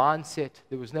mindset,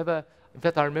 there was never, in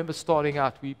fact, I remember starting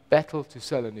out, we battled to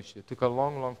sell initially. It took a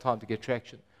long, long time to get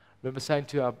traction. I remember saying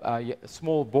to our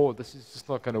small board, this is just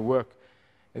not going to work.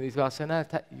 And these guys said, no,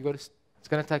 it's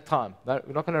going to take time. No,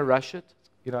 we're not going to rush it,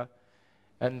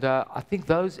 And I think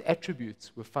those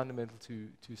attributes were fundamental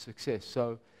to success.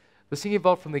 So the thing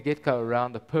evolved from the get-go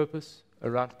around the purpose,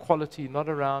 around quality, not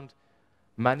around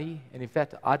money. And in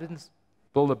fact, I didn't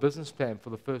build a business plan for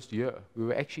the first year. We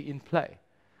were actually in play.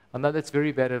 I know that's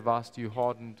very bad advice to you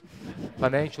hardened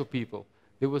financial people.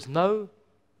 There was no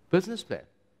business plan.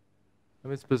 I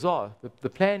mean, it's bizarre. The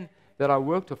plan that I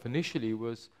worked off initially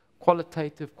was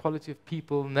qualitative, quality of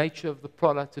people, nature of the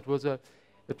product. It was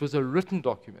a written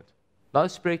document. No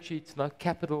spreadsheets, no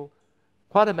capital.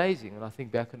 Quite amazing when I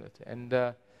think back on it. And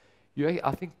I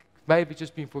think maybe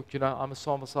just being for, I'm a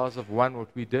sample size of one, what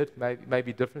we did,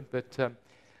 maybe different, but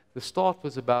the start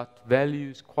was about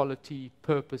values, quality,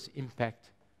 purpose, impact.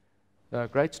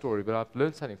 Great story, but I've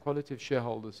learned something. Quality of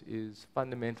shareholders is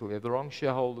fundamental. You have the wrong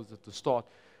shareholders at the start,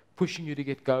 pushing you to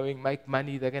get going, make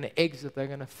money, they're going to exit, they're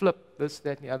going to flip, this,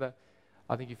 that, and the other.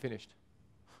 I think you're finished.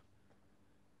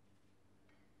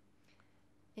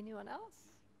 Anyone else?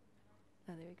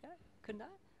 Oh, there we go. Couldn't I?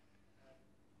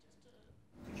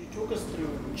 Could you talk us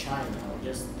through China, or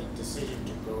just the decision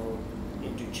to go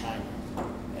into China,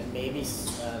 and maybe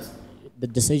the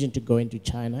decision to go into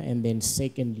China, and then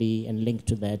secondly, and linked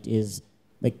to that, is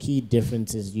the key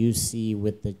differences you see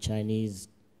with the Chinese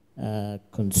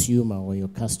consumer or your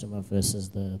customer versus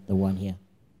the one here?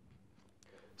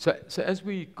 So as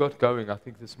we got going, I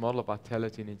think this model of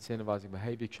vitality and incentivizing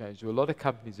behavior change. There were a lot of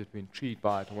companies that were intrigued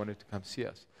by it and wanted to come see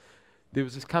us. There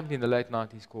was this company in the late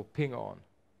 90s called Ping On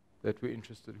that were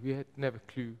interested. We had never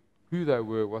a clue who they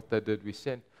were, what they did. We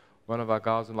sent one of our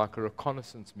guys on like a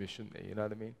reconnaissance mission there, you know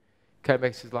what I mean? Came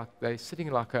back, says like they're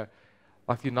sitting like the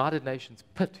United Nations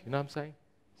pit, you know what I'm saying?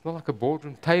 It's not like a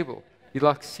boardroom table. He'd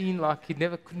like seen like he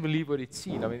never couldn't believe what he'd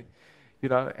seen. I mean,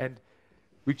 and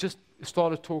we just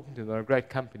started talking to them. They're a great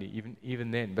company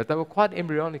even then, but they were quite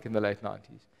embryonic in the late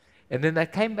 90s. And then they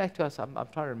came back to us, I'm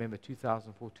trying to remember,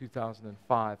 2004,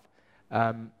 2005.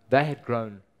 They had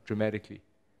grown dramatically,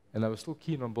 and they were still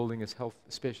keen on building a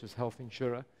specialist health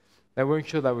insurer. They weren't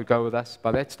sure they would go with us.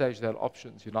 By that stage, they had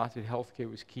options. United Healthcare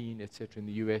was keen, etc., in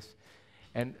the US.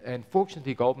 And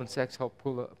fortunately, Goldman Sachs helped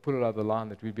pull it over the line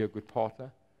that we'd be a good partner.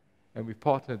 And we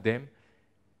partnered them.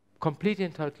 Completely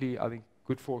and totally, I think,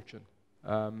 good fortune.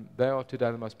 They are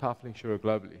today the most powerful insurer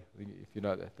globally, if you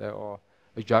know that. They are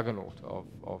a juggernaut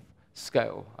of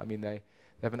scale. I mean, they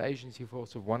have an agency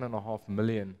force of 1.5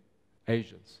 million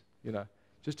agents. You know,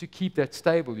 just to keep that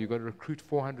stable, you've got to recruit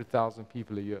 400,000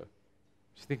 people a year.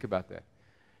 Just think about that.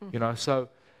 You know, so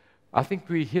I think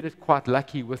we hit it quite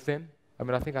lucky with them. I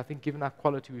mean, I think given our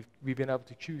quality, we've been able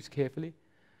to choose carefully.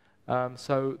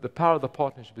 So the power of the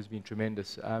partnership has been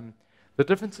tremendous. The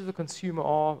differences of the consumer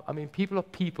are, I mean, people are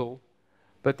people,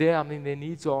 but their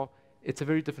needs are, it's a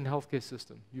very different healthcare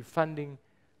system. You're funding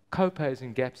co-pays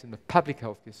and gaps in the public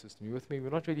healthcare system. You with me? We're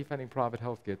not really funding private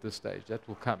healthcare at this stage. That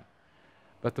will come.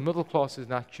 But the middle class is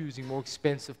now choosing more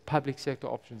expensive public sector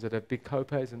options that have big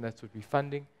co-pays, and that's what we're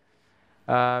funding.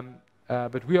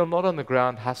 But we are not on the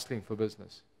ground hustling for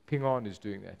business. Ping On is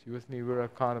doing that. You with me? We're a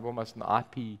kind of almost an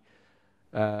IP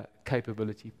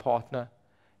capability partner,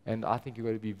 and I think you've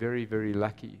got to be very, very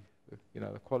lucky. You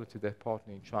know, the quality of that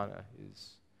partner in China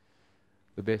is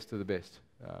the best of the best.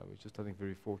 We're just, I think,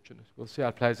 very fortunate. We'll see how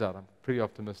it plays out. I'm pretty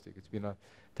optimistic. It's been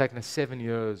taken us 7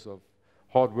 years of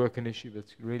hard work and issue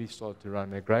that's really started to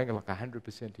run. They're growing at like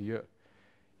 100% a year.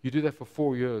 You do that for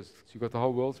 4 years, so you've got the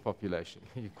whole world's population.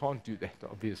 You can't do that,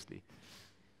 obviously.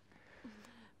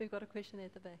 We've got a question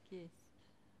at the back, yes.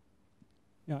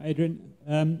 Yeah, Adrian,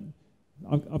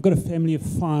 I've got a family of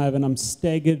 5, and I'm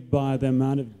staggered by the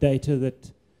amount of data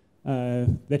that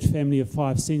that family of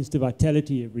 5 sends to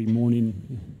Vitality every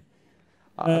morning.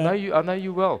 I know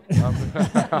you well.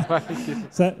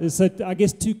 So I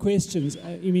guess 2 questions.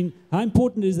 I mean, how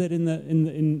important is that in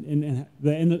the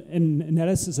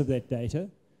analysis of that data,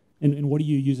 and what do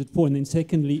you use it for? And then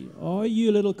secondly, are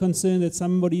you a little concerned that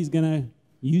somebody's going to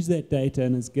use that data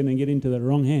and it's going to get into the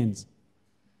wrong hands?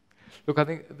 Look, I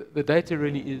think the data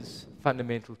really is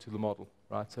fundamental to the model,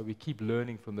 right? So we keep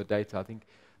learning from the data. I think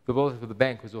the world for the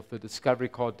bank was off the discovery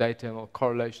card data and all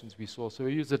correlations we saw. So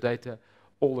we use the data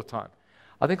all the time.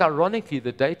 I think, ironically,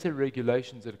 the data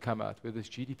regulations that have come out, whether it's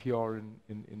GDPR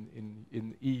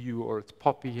in EU or it's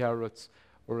POPI here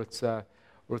or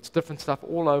it's different stuff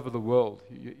all over the world.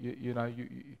 You know,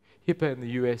 HIPAA in the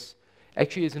US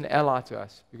actually is an ally to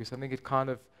us because I think it kind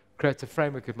of creates a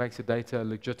framework that makes the data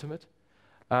legitimate.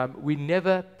 We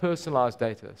never personalize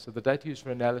data. So the data used for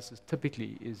analysis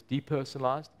typically is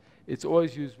depersonalized. It's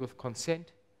always used with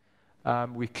consent.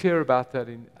 We're clear about that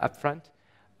upfront.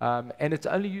 And it's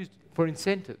only used for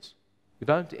incentives. We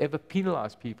don't ever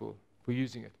penalize people for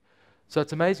using it. So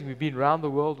it's amazing. We've been around the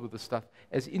world with this stuff.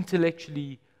 As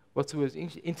intellectually,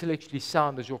 intellectually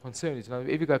sound as your concern is. You know,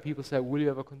 every go people say, will you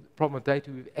have a problem with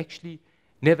data? We actually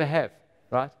never have,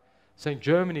 right? So in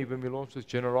Germany, when we launched this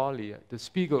Generali, the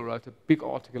Spiegel wrote a big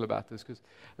article about this because,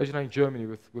 as you know, in Germany,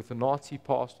 with the Nazi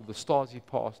past or the Stasi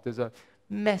past, there's a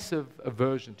massive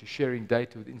aversion to sharing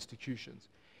data with institutions.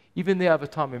 Even there, over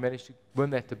time, we managed to win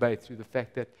that debate through the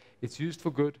fact that it's used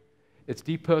for good, it's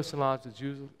depersonalized,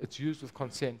 it's used with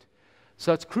consent.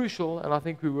 So it's crucial, and I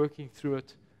think we're working through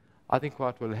it, I think,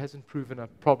 quite well. It hasn't proven a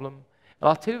problem. And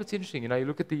I'll tell you what's interesting. You know, you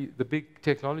look at the big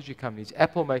technology companies.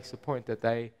 Apple makes the point that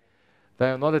they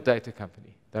are not a data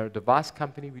company. They're a device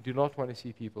company. We do not want to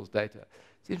see people's data.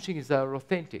 What's interesting is they're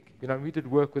authentic. You know, we did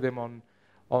work with them on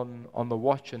the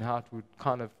watch and how it would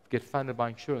kind of get funded by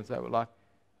insurance. They were like,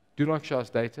 do not show us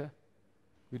data.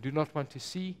 We do not want to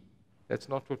see. That's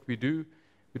not what we do.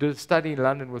 We did a study in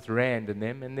London with Rand and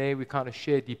them, and there we kind of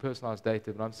shared depersonalized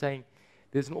data. But I'm saying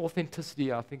there's an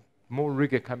authenticity, I think, more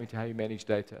rigor coming to how you manage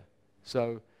data.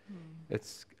 So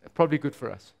it's probably good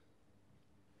for us.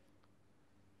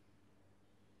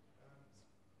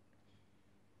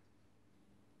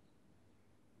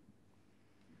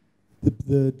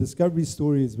 The discovery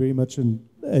story is very much an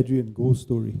Adrian Gore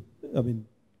story. I mean,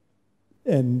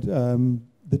 and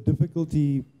the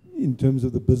difficulty in terms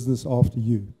of the business after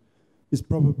you is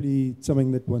probably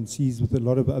something that one sees with a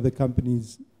lot of other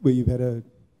companies where you've had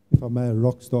if I may, a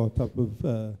rock star type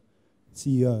of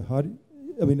CEO.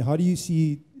 How do you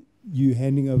see you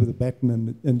handing over the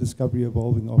baton and discovery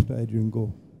evolving after Adrian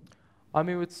Gore? I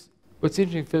mean, what's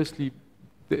interesting, firstly,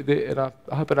 and I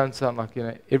hope it doesn't sound like, you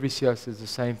know, every CEO says the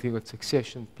same thing with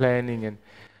succession planning, and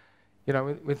you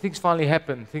know, when things finally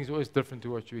happen, things are always different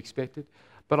to what you expected.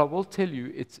 But I will tell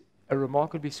you, it's a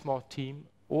remarkably smart team.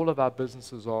 All of our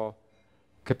businesses are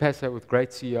capacity with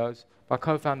great CEOs. My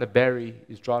co-founder, Barry,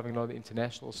 is driving a lot of the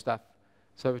international stuff.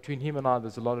 So between him and I,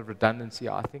 there's a lot of redundancy,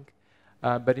 I think.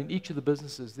 But in each of the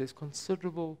businesses, there's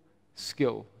considerable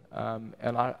skill.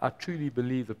 And I truly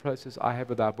believe the process I have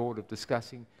with our board of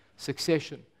discussing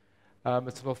succession,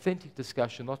 it's an authentic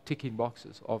discussion, not ticking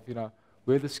boxes of,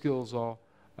 where the skills are,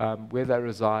 where they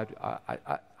reside.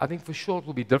 I think for sure it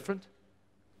will be different.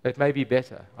 It may be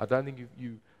better. I don't think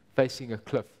you're facing a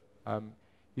cliff.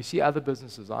 You see other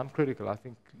businesses, I'm critical. I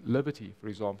think Liberty, for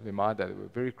example, in my day, they were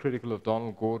very critical of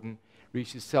Donald Gordon,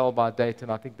 reached his sell-by date,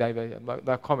 and I think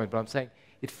no comment, but I'm saying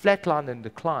it flatlined and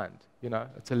declined.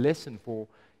 It's a lesson for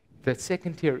that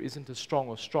second tier isn't as strong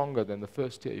or stronger than the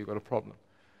first tier, you've got a problem.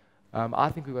 I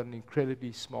think we've got an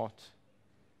incredibly smart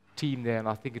team there, and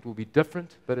I think it will be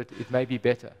different, but it may be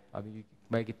better. I think you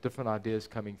may get different ideas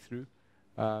coming through.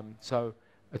 So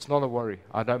it's not a worry,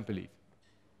 I don't believe.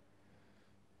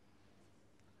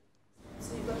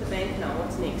 So you've got the bank now,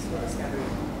 what's next for Discovery?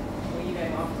 Where are you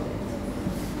going after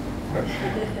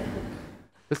that?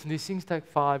 Listen, these things take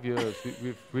 5 years.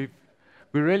 We've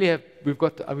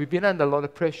been under a lot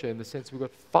of pressure in the sense we've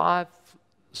got 5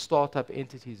 startup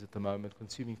entities at the moment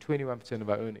consuming 21% of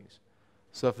our earnings.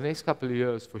 So for the next couple of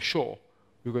years, for sure,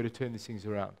 we've got to turn these things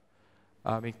around.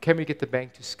 Can we get the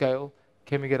bank to scale?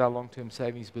 Can we get our long-term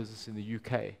savings business in the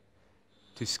UK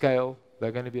to scale?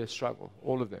 They're going to be a struggle,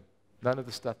 all of them. None of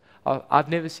the stuff. I've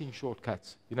never seen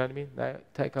shortcuts. You know what I mean? They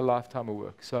take a lifetime of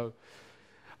work. So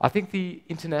I think the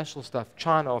international stuff,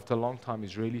 China after a long time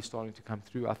is really starting to come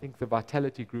through. I think the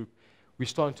Vitality Group, we're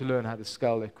starting to learn how to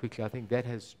scale that quickly. I think that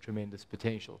has tremendous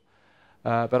potential.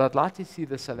 But I'd like to see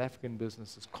the South African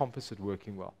businesses composite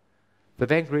working well. The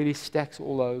bank really stacks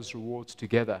all those rewards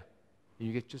together.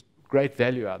 You get just great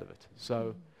value out of it.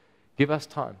 So give us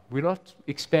time. We're not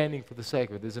expanding for the sake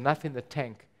of it. There's enough in the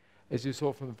tank, as you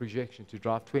saw from the projection, to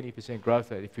drive 20%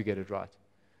 growth rate if we get it right,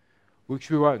 which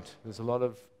we won't. There's a lot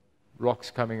of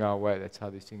rocks coming our way. That's how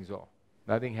these things are.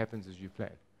 Nothing happens as you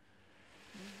plan.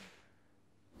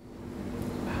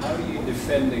 How do you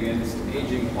defend against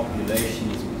aging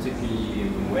populations, particularly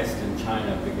in Western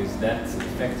China, because that's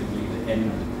effectively the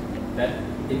end, that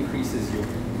increases your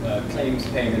claims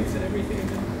payments and everything,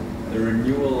 and the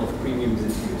renewal of premiums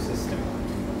into your system?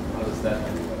 How does that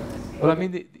work? Well, I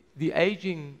mean, the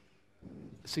aging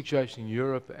situation in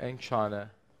Europe and China,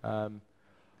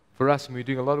 for us, and we're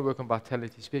doing a lot of work on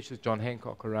Vitality, especially with John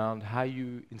Hancock, around how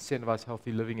you incentivize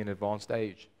healthy living in advanced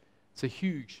age. It's a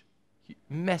huge,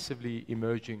 massively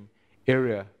emerging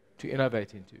area to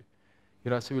innovate into.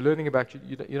 So we're learning about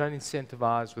you don't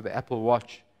incentivize with the Apple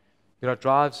Watch.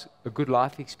 Drives a good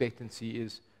life expectancy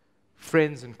is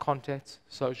friends and contacts,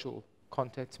 social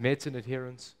contacts, medicine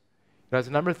adherence. There's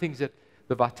a number of things that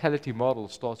the Vitality model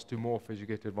starts to morph as you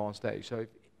get to advanced age. So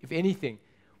if anything,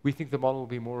 we think the model will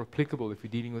be more applicable if we're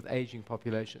dealing with aging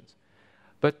populations.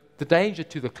 But the danger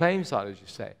to the claim side, as you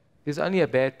say, is only a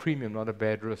bad premium, not a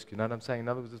bad risk. You know what I'm saying? In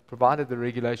other words, provided the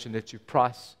regulation lets you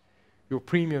price your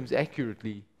premiums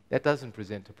accurately, that doesn't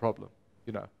present a problem.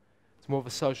 It's more of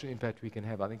a social impact we can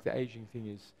have. I think the aging thing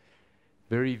is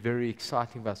very, very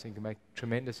exciting for us and can make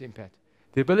tremendous impact.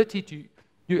 The ability to,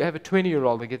 you have a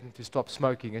 20-year-old and get them to stop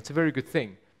smoking, it's a very good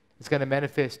thing. It's going to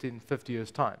manifest in 50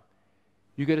 years' time.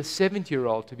 You get a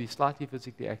 70-year-old to be slightly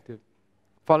physically active,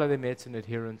 follow their medicine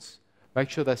adherence, make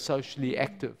sure they're socially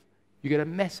active. You get a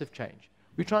massive change.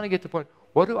 We're trying to get to the point,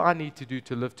 what do I need to do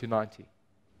to live to 90? You know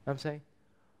what I'm saying?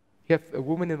 You have a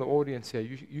woman in the audience here.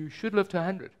 You should live to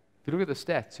 100. If you look at the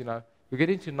stats, you get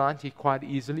into 90 quite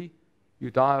easily.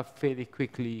 You die off fairly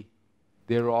quickly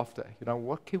thereafter.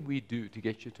 What can we do to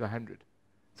get you to 100?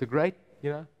 It's a great,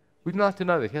 we'd like to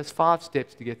know that. He has 5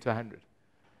 steps to get to 100.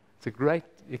 It's a great,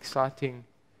 exciting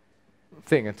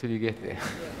thing until you get there.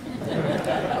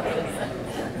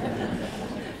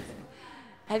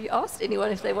 Have you asked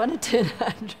anyone if they want to turn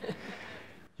 100?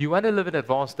 You want to live in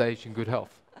advanced age in good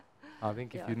health. I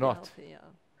think if you're not, healthy,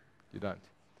 you don't.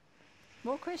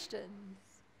 More questions?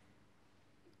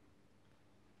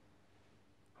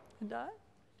 And I?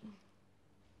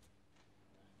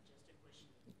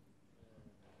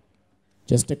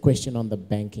 Just a question on the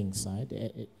banking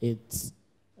side.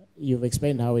 You've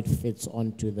explained how it fits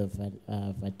onto the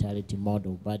Vitality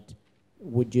model, but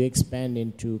would you expand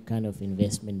into kind of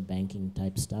investment banking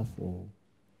type stuff, or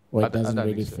it doesn't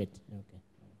really fit? Okay.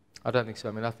 I don't think so.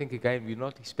 I mean, I think, again, we're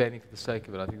not expanding for the sake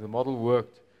of it. I think the model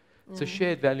worked. It's a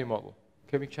shared value model.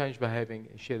 Can we change behaving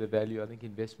and share the value? I think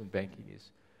investment banking is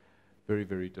very,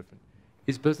 very different.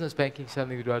 Is business banking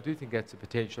something we do? I do think that's a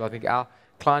potential. I think our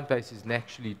client base is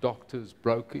naturally doctors,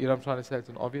 brokers. I'm trying to say it's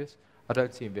an obvious. I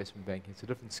don't see investment banking. It's a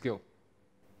different skill.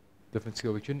 Different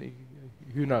skill. Which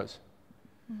who knows?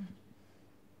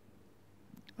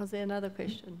 Was there another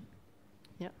question?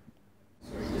 Yeah.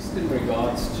 Sorry, just in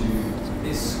regards to,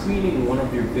 is screening one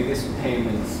of your biggest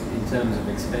payments in terms of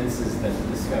expenses that the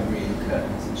Discovery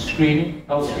incurs? Screening?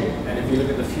 Healthcare. And if you look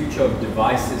at the future of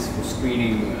devices for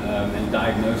screening and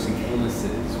diagnosing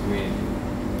illnesses, where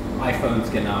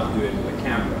iPhones can now do it with a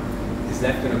camera, is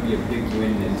that going to be a big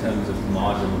win in terms of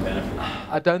marginal benefit?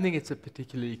 I don't think it's a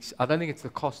particularly, I don't think it's the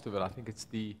cost of it. I think it's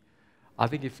the, I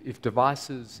think if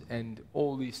devices and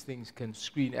all these things can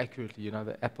screen accurately, you know,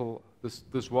 the Apple,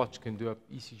 this watch can do an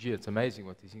ECG, it's amazing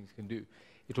what these things can do.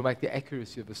 It will make the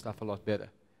accuracy of the stuff a lot better,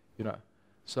 you know.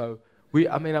 So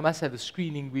I mean, I must say the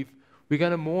screening, we're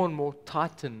going to more and more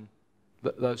tighten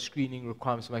those screening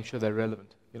requirements to make sure they're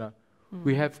relevant, you know.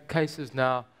 We have cases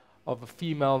now of a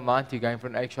female 90 going for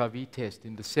an HIV test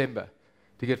in December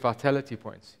to get vitality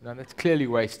points. You know, that's clearly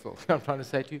wasteful, you know what I'm trying to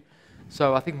say to you.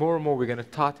 So I think more and more we're going to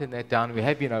tighten that down. We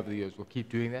have been over the years. We'll keep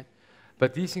doing that.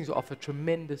 But these things offer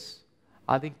tremendous,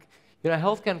 I think, you know,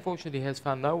 healthcare unfortunately has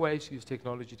found no ways to use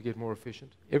technology to get more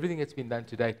efficient. Everything that's been done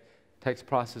to date takes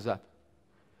prices up.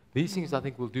 These things I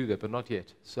think will do that, but not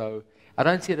yet. So I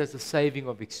don't see it as a saving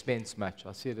of expense much.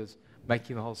 I see it as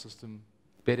making the whole system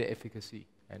better efficacy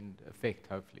and effect,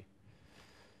 hopefully.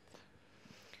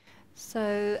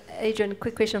 So, Adrian,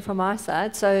 quick question from my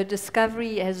side. So,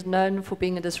 Discovery is known for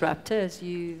being a disruptor, as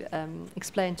you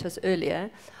explained to us earlier.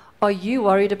 Are you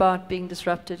worried about being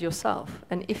disrupted yourself?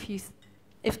 And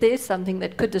if there is something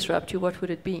that could disrupt you, what would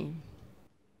it be?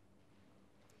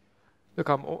 Look,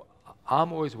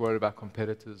 I'm always worried about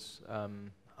competitors.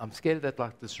 I'm scared of that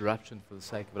like disruption for the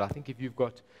sake of it. I think if you've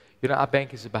got, you know, our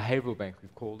bank is a behavioral bank,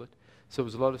 we've called it. So there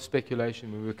was a lot of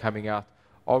speculation when we were coming out.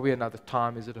 Are we another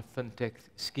time? Is it a fintech,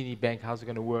 skinny bank? How's it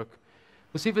going to work?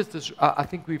 We'll see if it's I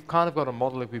think we've kind of got a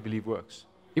model that we believe works.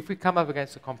 If we come up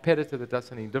against a competitor that does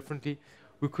something differently,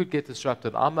 we could get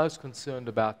disrupted. I'm most concerned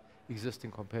about existing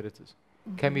competitors.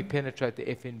 Can we penetrate the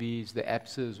FNBs, the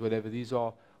APSs, whatever? These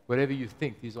are, whatever you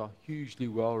think, these are hugely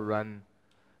well-run,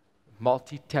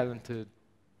 multi-talented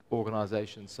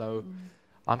organizations. So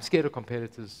I'm scared of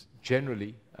competitors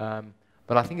generally.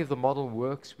 But I think if the model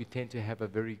works, we tend to have a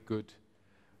very good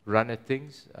run at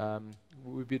things.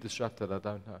 We'd be disrupted, I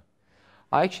don't know.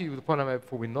 I actually, with the point I made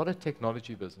before, we're not a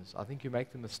technology business. I think you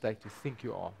make the mistake to think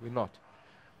you are. We're not.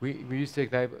 We use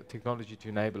technology to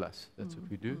enable us. That's what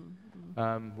we do.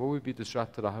 Will we be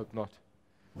disrupted? I hope not.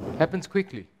 It happens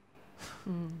quickly.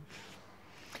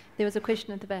 There was a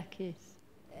question at the back, yes.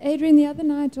 Adrian, the other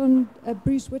night on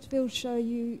Bruce Whitfield's show,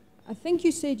 I think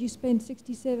you said you spent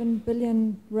 67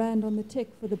 billion rand on the tech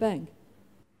for the bank.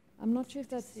 I'm not sure if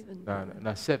that's...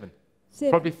 No, 7.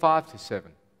 7. Probably 5 to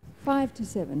 7. 5 to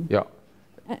 7. Yeah.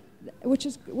 Which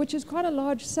is quite a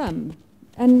large sum.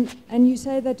 And you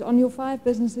say that on your 5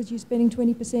 businesses you're spending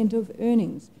 20% of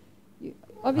earnings.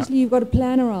 Obviously you've got a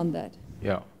plan around that.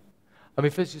 Yeah. I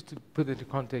mean, first, just to put it into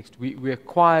context, we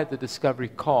acquired the Discovery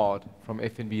card from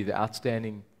FNB, the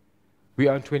outstanding. We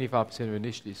owned 25% of it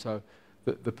initially. So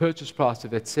the purchase price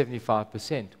of that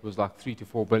 75% was like 3 to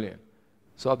 4 billion.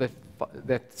 So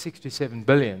that 67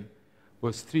 billion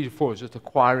was 3 to 4, was just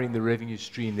acquiring the revenue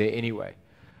stream there anyway.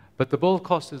 But the build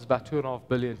cost is about 2.5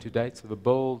 billion to date. So the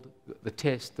build, the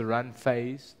test, the run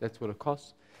phase, that's what it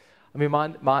costs. I mean,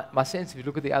 my sense, if you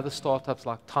look at the other startups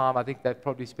like Time, I think they'd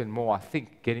probably spend more, I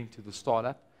think, getting to the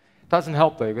startup. It doesn't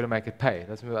help, though. You've got to make it pay. It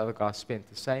doesn't mean the other guys spent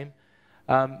the same.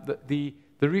 The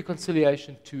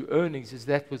reconciliation to earnings is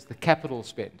that was the capital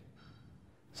spend.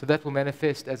 So that will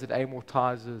manifest as it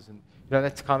amortizes. And, you know,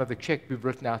 that's kind of the check we've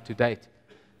written out to date.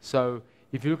 So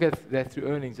if you look at that through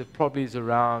earnings, it probably is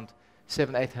around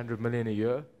 700-800 million a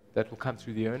year that will come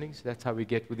through the earnings. That's how we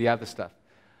get with the other stuff.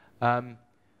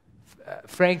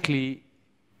 Frankly,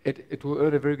 it will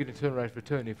earn a very good internal rate of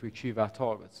return if we achieve our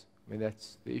targets. I mean,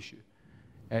 that's the issue.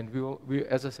 And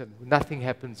as I said, nothing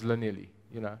happens linearly.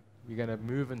 You know, we're going to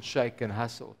move and shake and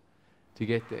hustle to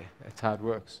get there. That's how it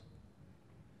works.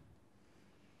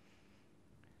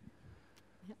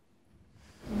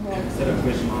 Instead of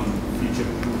question on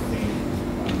future-proofing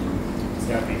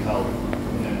Discovery Health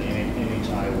in an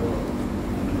NHI world,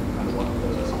 kind of what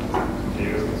the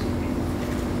areas would be.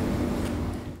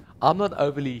 I'm not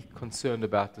overly concerned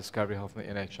about Discovery Health in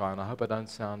the NHI, and I hope I don't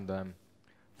sound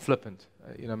flippant.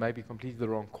 You know, maybe completely the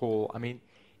wrong call. I mean,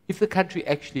 if the country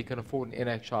actually can afford an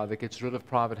NHI that gets rid of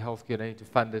private healthcare and they need to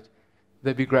fund it,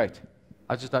 that'd be great.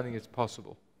 I just don't think it's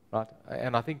possible, right?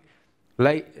 And I think,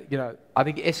 you know, I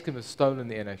think Eskom has stolen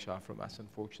the NHI from us,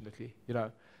 unfortunately. You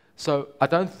know, so I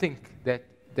don't think that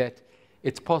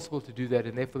it's possible to do that,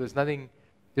 and therefore there's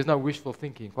no wishful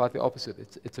thinking. Quite the opposite.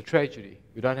 It's a tragedy.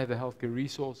 We don't have the healthcare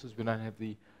resources. We don't have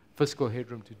the fiscal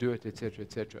headroom to do it, etc.,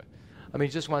 etc. I mean,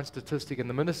 just one statistic, and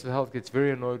the Minister of Health gets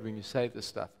very annoyed when you say this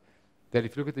stuff, that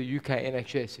if you look at the UK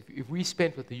NHS, if we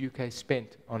spent what the UK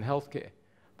spent on healthcare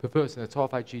per person, it's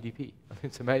half our GDP. I mean,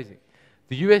 it's amazing.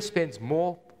 The US spends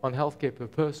more on healthcare per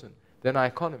person than our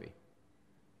economy.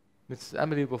 It's an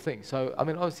unbelievable thing. So, I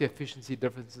mean, obviously efficiency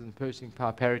differences and purchasing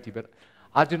power parity, but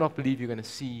I do not believe you're going to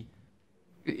see,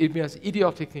 it'd be an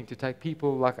idiotic thing to take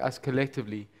people like us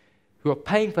collectively who are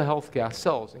paying for healthcare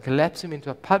ourselves and collapse them into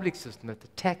a public system that the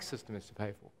tax system has to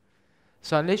pay for.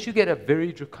 So unless you get a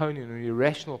very draconian or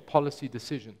irrational policy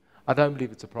decision, I don't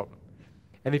believe it's a problem.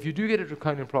 And if you do get a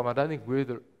draconian problem, I don't think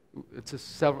it's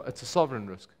a sovereign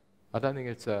risk. I don't think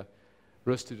it's a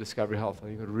risk to Discovery Health. I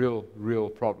think it's real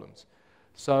problems.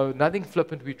 So nothing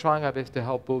flippant. We're trying our best to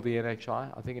help build the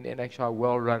NHI. I think an NHI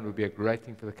well run would be a great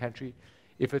thing for the country.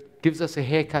 If it gives us a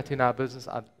haircut in our business,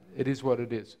 it is what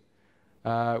it is.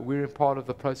 We're in part of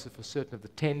the process for certain of the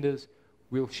tenders.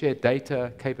 We'll share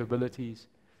data, capabilities.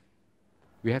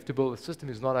 We have to build a system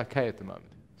is not okay at the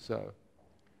moment. So,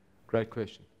 great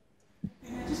question.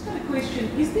 I just got a question.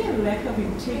 Is there a lack of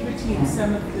integrity in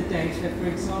some of the data? For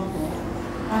example,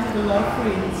 I have a lot of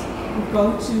friends who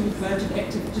go to Virgin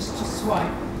Active just to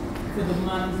swipe for the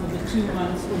month or the 2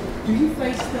 months. Do you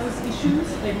face those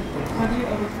issues, and how do you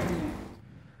overcome them?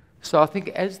 So I think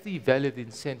as the value of the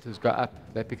incentives go up,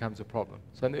 that becomes a problem.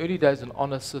 So in the early days, an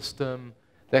honor system,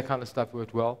 that kind of stuff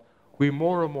worked well. We're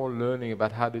more and more learning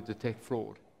about how to detect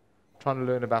fraud, trying to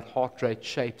learn about heart rate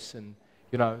shapes and,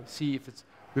 see if it's...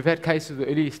 We've had cases of the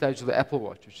early stage of the Apple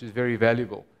Watch, which is very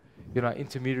valuable.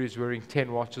 Intermediaries wearing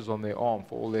 10 watches on their arm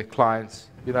for all their clients,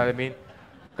 you know what I mean?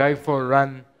 Going for a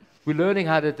run. We're learning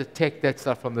how to detect that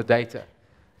stuff from the data.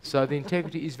 So the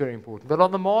integrity is very important. But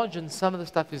on the margin, some of the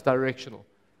stuff is directional.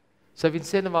 So if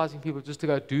incentivizing people just to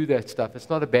go do that stuff, it's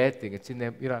not a bad thing. It's in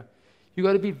there, You've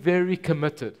got to be very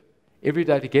committed every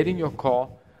day to get in your car,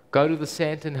 go to the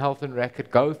Santon Health and Racket,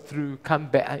 go through, come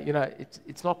back.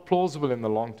 It's not plausible in the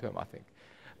long term, I think.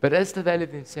 But as the value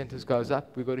of the incentives goes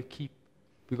up, we've got to keep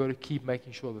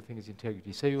making sure the thing is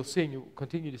integrity. So you'll see, and you'll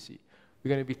continue to see, we're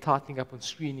going to be tightening up on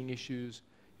screening issues,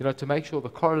 to make sure the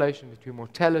correlation between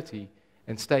mortality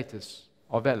and status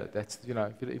are valid. That's,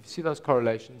 if you see those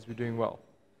correlations, we're doing well.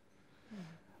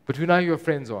 But we know your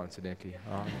friends are, incidentally.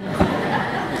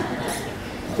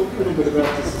 Talk a little bit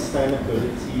about the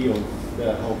sustainability of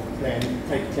the health plan.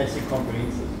 Take classic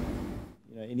comprehensive.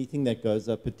 Anything that goes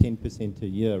up at 10% a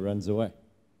year runs away.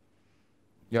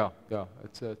 Yeah,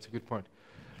 it's a good point.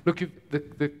 Look,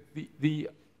 the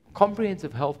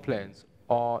comprehensive health plans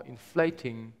are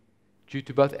inflating due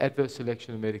to both adverse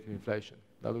selection and medical inflation.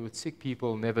 In other words, sick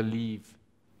people never leave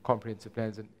comprehensive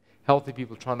plans, and healthy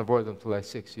people try and avoid them until they're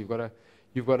sick. So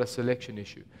you've got a selection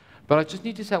issue. But I just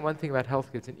need to say one thing about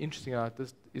healthcare. It's an interesting,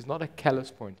 this is not a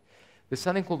callous point. There's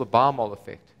something called the Baumol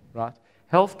effect, right?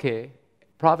 Healthcare,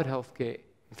 private healthcare,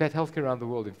 in fact, healthcare around the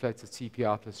world inflates at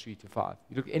CPI plus 3 to 5.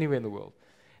 You look anywhere in the world.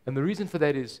 And the reason for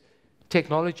that is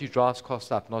technology drives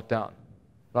costs up, not down,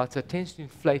 right? So it tends to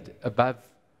inflate above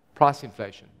price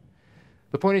inflation.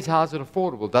 The point is, how is it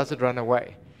affordable? Does it run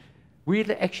away? We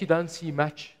actually don't see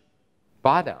much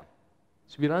buy down.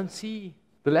 So we don't see,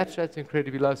 the lapse rates are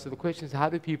incredibly low. So the question is, how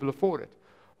do people afford it?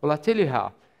 Well, I'll tell you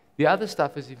how. The other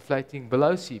stuff is inflating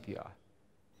below CPI,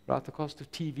 right? The cost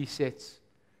of TV sets.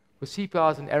 Well,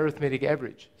 CPI is an arithmetic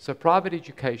average. So private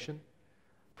education,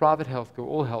 private healthcare,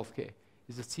 all healthcare,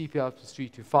 is at CPI plus 3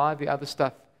 to 5. The other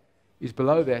stuff is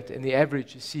below that, and the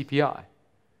average is CPI.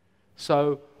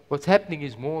 So what's happening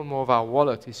is more and more of our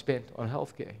wallet is spent on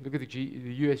healthcare. Look at the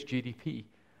US GDP.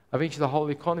 Eventually, the whole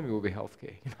economy will be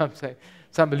healthcare. You know what I'm saying?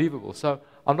 It's unbelievable. So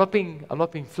I'm not being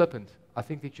flippant. I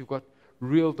think that you've got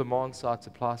real demand side,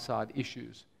 supply side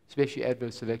issues, especially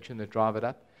adverse selection that drive it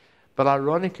up. But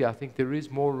ironically, I think there is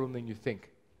more room than you think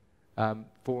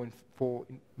for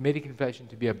medical inflation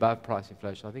to be above price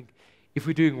inflation. I think if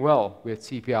we're doing well, we're at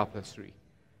CPI plus 3.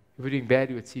 If we're doing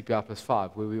badly, we're at CPI plus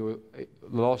 5, where we were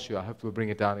last year. I hope we'll bring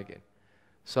it down again.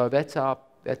 So that's our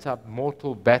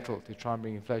mortal battle to try and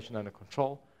bring inflation under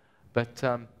control. But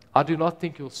I do not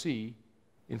think you'll see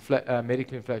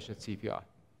medical inflation at CPI,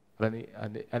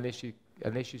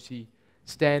 unless you see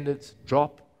standards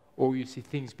drop or you see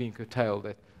things being curtailed.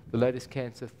 That the latest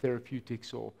cancer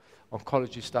therapeutics or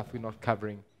oncology stuff we're not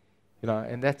covering,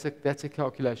 and that's a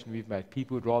calculation we've made.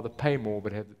 People would rather pay more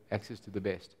but have access to the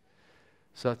best.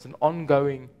 So it's an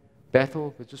ongoing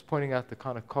battle, but just pointing out the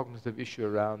kind of cognitive issue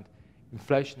around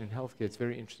inflation in healthcare. It's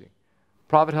very interesting.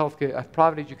 Private healthcare,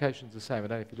 private education is the same. I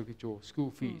don't know if you look at your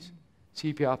school fees,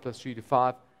 CPI plus 3 to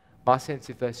 5. My sense,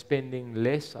 if they're spending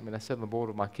less, I sit on the board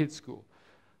of my kids' school.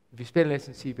 If you spend less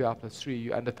than CPI plus 3,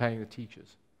 you're underpaying the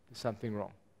teachers. there's something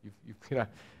wrong. You know,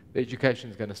 the education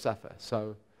is going to suffer.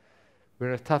 So we're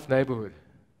in a tough neighborhood.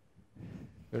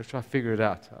 We're going to try to figure it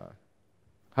out.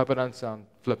 Hope I don't sound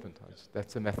flippant.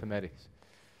 That's the mathematics.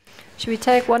 Should we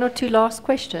take one or two last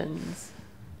questions?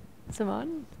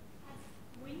 Simone?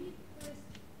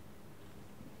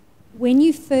 When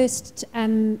you first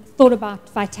thought about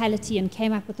vitality and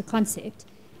came up with the concept,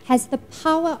 has the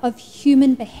power of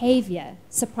human behavior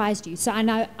surprised you? So I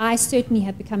know I certainly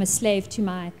have become a slave to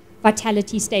my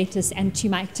vitality status and to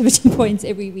my activity points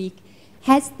every week.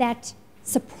 Has that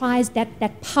surprised,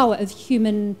 that power of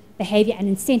human behavior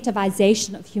and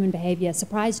incentivization of human behavior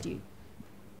surprised you?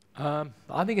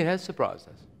 I think it has surprised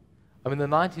us. I mean, in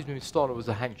the 90s when we started, it was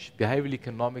a hunch. Behavioral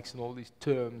economics and all these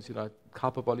terms, you know,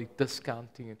 hyperbolic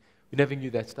discounting, and we never knew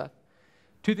that stuff.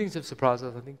 Two things have surprised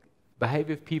us, I think.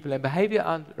 Behavior of people and behavior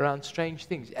around strange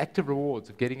things. Active rewards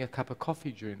of getting a cup of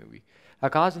coffee during the week. Our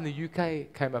guys in the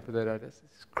UK came up with that idea. This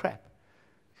is crap.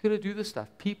 You've got to do this stuff.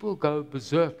 People go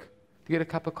berserk to get a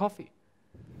cup of coffee.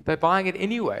 They're buying it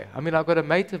anyway. I mean, I've got a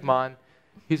mate of mine.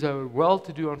 He's a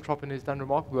well-to-do entrepreneur. He's done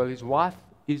remarkably well. His wife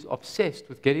is obsessed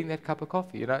with getting that cup of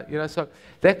coffee. You know. So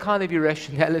that kind of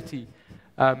irrationality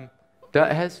that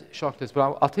has shocked us.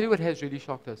 But I'll tell you what has really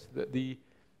shocked us. The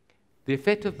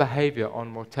effect of behavior on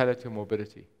mortality and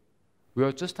morbidity. We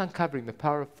are just uncovering the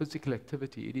power of physical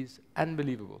activity. It is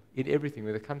unbelievable in everything,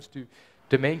 whether it comes to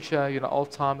dementia, you know,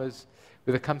 Alzheimer's,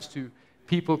 whether it comes to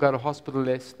people go to hospital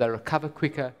less, they recover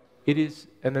quicker. It is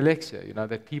an elixir, you know,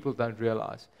 that people don't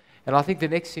realize. And I think the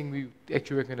next thing we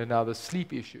actually working on now, the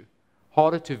sleep issue.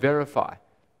 Harder to verify,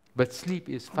 but sleep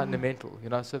is fundamental, you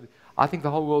know. So I think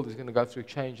the whole world is going to go through a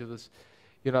change of this,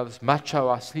 you know, this macho,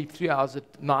 I sleep 3 hours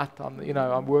at night,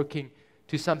 I'm working,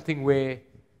 to something where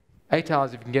 8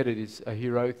 hours, if you can get it, is a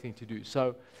heroic thing to do.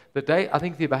 So I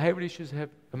think the behavioral issues have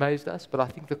amazed us, but I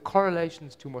think the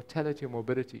correlations to mortality and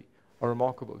morbidity are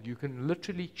remarkable. You can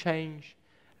literally change,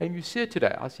 and you see it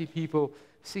today. I see people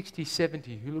 60,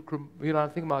 70 who look, you know, I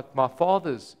think my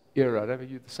father's era, I don't know if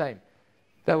you're the same.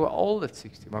 They were old at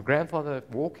 60. My grandfather,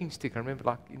 walking stick, I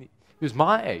remember, he was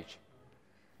my age.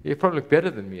 He probably looked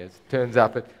better than me, as it turns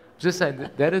out. But I'm just saying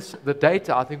that is the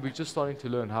data. I think we're just starting to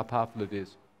learn how powerful it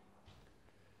is.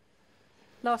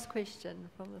 Last question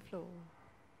from the floor.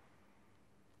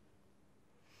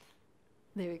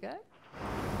 There we go.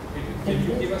 Can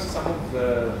you give us some of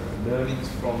the learnings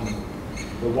from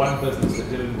the one business that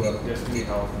didn't work, Destiny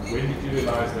Health? When did you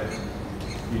realize that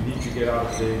you need to get out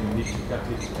of there, you need to cut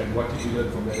it, and what did you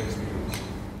learn from that experience?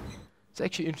 It's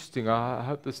actually interesting. I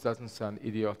hope this doesn't sound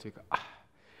idiotic.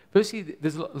 Firstly,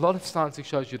 there's a lot of science that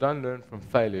shows you don't learn from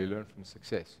failure, you learn from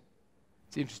success.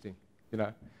 It's interesting, you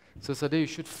know. So this idea you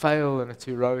should fail and it's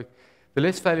heroic. The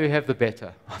less failure you have, the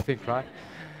better, I think, right?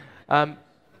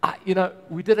 You know,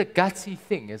 we did a gutsy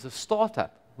thing as a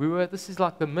startup. This is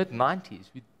like the mid-90s.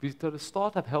 We did a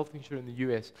startup health insurance in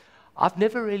the US. I've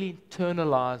never really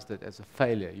internalized it as a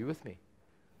failure. You with me?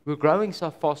 We were growing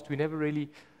so fast, we never really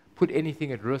put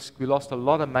anything at risk. We lost a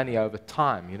lot of money over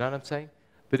time, you know what I'm saying?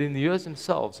 But in the years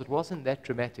themselves, it wasn't that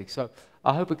dramatic. So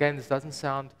I hope, again, this doesn't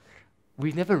sound,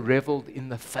 we've never reveled in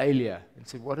the failure and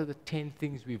said, what are the 10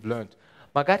 things we've learned?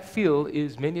 My gut feel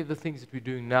is many of the things that we're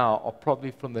doing now are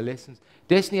probably from the lessons.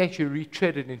 Destiny actually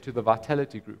retreaded into the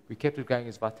Vitality group. We kept it going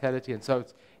as Vitality, and so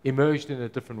it's emerged in a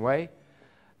different way.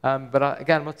 But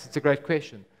again, it's a great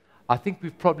question. I think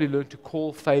we've probably learned to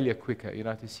call failure quicker, you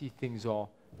know, to see things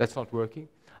that's not working.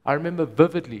 I remember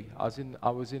vividly, I was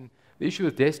in the issue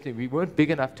with Destiny, we weren't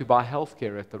big enough to buy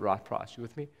healthcare at the right price. You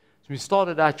with me? So we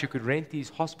started out, you could rent these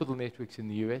hospital networks in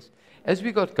the US. As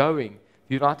we got going,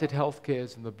 the United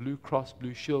Healthcares and the Blue Cross,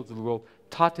 Blue Shields of the world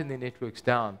tightened their networks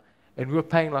down, and we were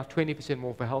paying like 20%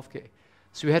 more for healthcare.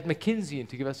 So we had McKinsey in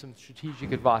to give us some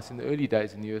strategic advice in the early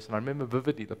days in the US, and I remember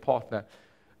vividly the partner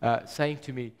saying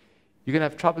to me, you're going to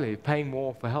have trouble here paying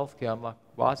more for healthcare. I'm like,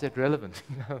 why is that relevant?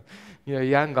 You know, a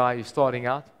young guy who's starting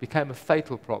out, became a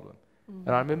fatal problem.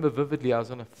 And I remember vividly, I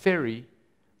was on a ferry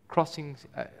crossing,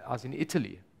 I was in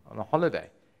Italy on a holiday,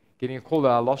 getting a call that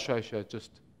our loss ratio had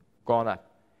just gone up.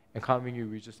 And kind of we knew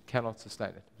we just cannot sustain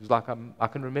it. It was like I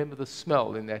can remember the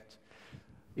smell in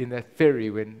that ferry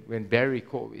when Barry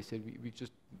called me. He said,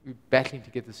 we're battling to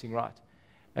get this thing right.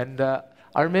 And I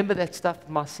remember that stuff.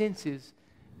 My sense is,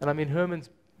 and I mean, Herman's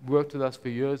worked with us for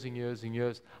years and years and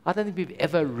years. I don't think we've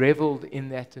ever reveled in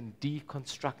that and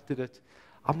deconstructed it.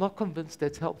 I'm not convinced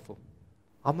that's helpful.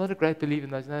 I'm not a great believer in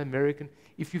those. No, American.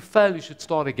 If you fail, you should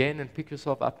start again and pick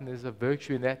yourself up, and there's a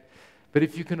virtue in that. But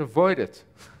if you can avoid it,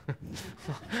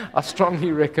 I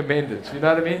strongly recommend it. You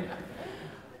know what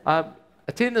I mean?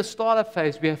 In the startup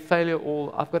phase, we have failure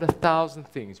I've got 1,000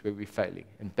 things where we're failing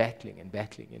and battling and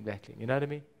battling and battling. You know what I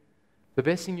mean? the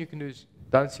best thing you can do is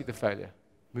don't see the failure.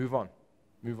 Move on.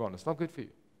 Move on. It's not good for you.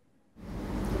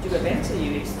 Would you go back to the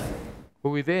US though?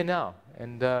 Well, we're there now,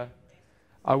 and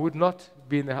I would not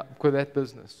be in that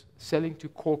business. Selling to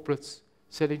corporates,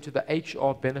 selling to the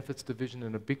HR benefits division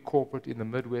in a big corporate in the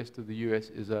Midwest of the US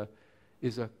is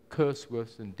a curse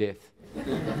worse than death.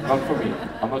 Not for me.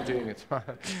 I'm not doing it.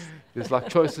 There's like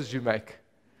choices you make.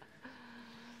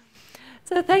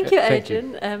 So thank you, Thank you.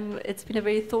 Adrian. It's been a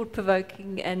very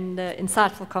thought-provoking and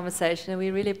insightful conversation, and we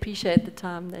really appreciate the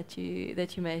time that you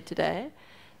made today.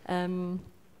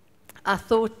 I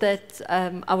thought that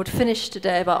I would finish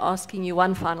today by asking you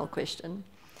one final question.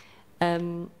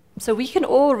 So we can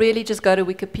all really just go to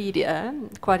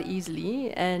Wikipedia quite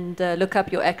easily and look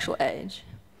up your actual age.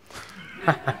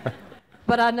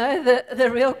 But I know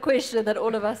the real question that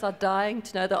all of us are dying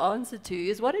to know the answer to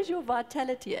is, what is your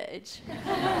vitality age?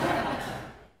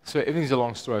 So everything's a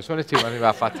long story. I just want to tell you one thing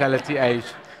about vitality age.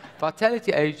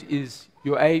 Vitality age is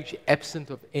your age absent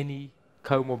of any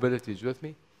comorbidities. With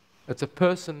me? It's a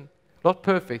person, not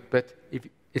perfect, but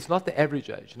it's not the average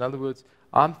age. In other words,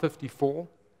 I'm 54.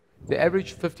 The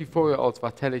average 54-year-old's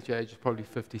vitality age is probably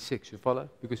 56. You follow?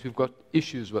 Because we've got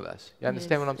issues with us. You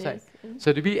understand what I'm saying?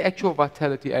 So to be actual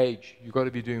vitality age, you've got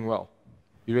to be doing well.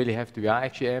 You really have to be. I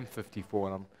actually am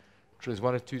 54, and there's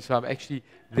 1 or 2, so I'm actually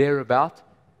thereabout.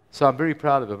 So I'm very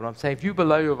proud of it. But I'm saying if you're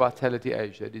below your vitality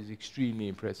age, that is extremely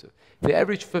impressive. The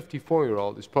average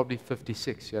 54-year-old is probably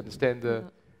 56. You understand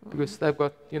because they've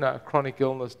got, chronic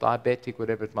illness, diabetic,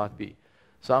 whatever it might be.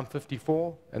 So I'm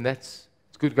 54, and it's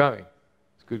good going.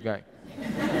 It's good going.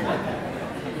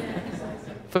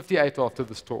 58 after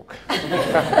this talk.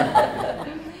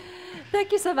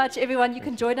 Thank you so much, everyone. You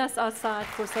can join us outside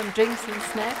for some drinks and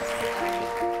snacks.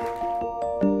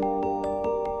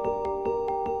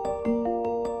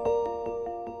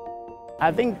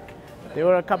 I think there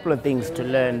were a couple of things to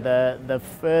learn. The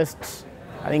first,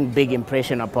 I think, big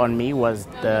impression upon me was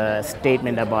the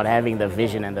statement about having the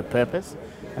vision and the purpose.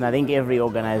 And I think every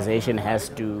organization has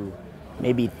to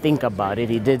maybe think about it.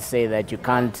 He did say that you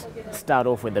can't start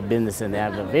off with a business and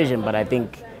have a vision, but I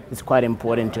think it's quite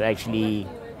important to actually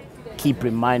keep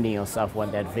reminding yourself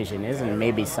what that vision is, and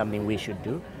maybe something we should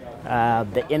do.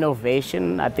 The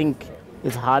innovation, I think,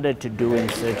 is harder to do in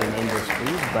certain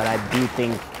industries, but I do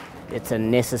think it's a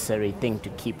necessary thing to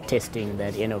keep testing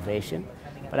that innovation.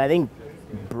 But I think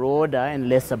broader and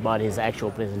less about his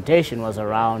actual presentation was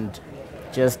around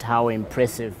just how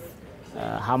impressive,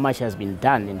 how much has been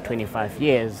done in 25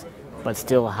 years, but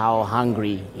still how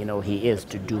hungry, he is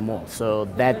to do more. So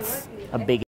that's a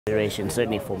big inspiration,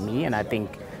 certainly for me, and I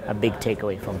think a big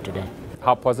takeaway from today.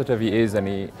 How positive he is,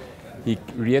 and he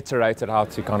reiterated how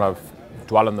to kind of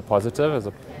dwell on the positive as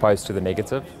opposed to the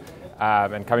negative.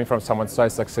 And coming from someone so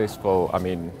successful, I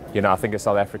mean, I think as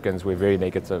South Africans, we're very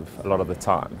negative a lot of the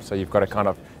time. So you've got to kind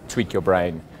of tweak your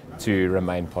brain to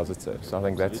remain positive. So I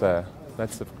think that's a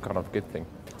kind of good thing.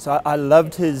 So I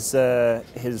loved his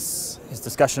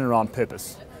discussion around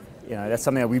purpose. That's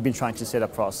something that we've been trying to set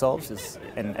up for ourselves,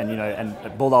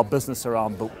 and build our business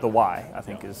around the why. I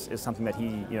think is something that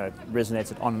he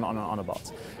resonated on and on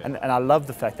about. And I love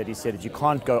the fact that he said that you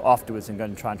can't go afterwards and go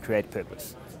and try and create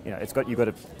purpose. You've got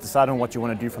to decide on what you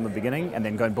want to do from the beginning, and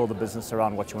then go and build a business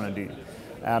around what you want to do.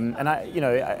 And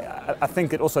I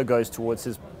think it also goes towards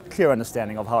his clear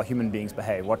understanding of how human beings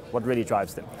behave, what really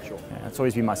drives them. Sure. It's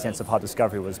always been my sense of how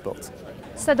Discovery was built.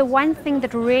 So the one thing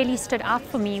that really stood out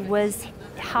for me was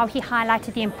how he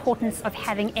highlighted the importance of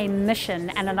having a mission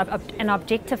and an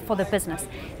objective for the business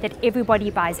that everybody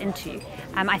buys into.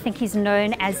 I think he's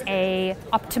known as an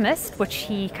optimist, which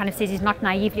he kind of says he's not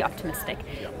naively optimistic,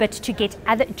 but to get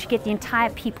the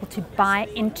entire people to buy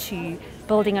into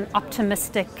building an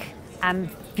optimistic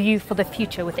view for the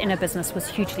future within a business was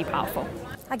hugely powerful.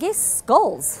 I guess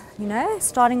goals,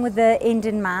 starting with the end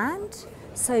in mind.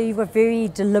 So you have a very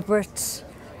deliberate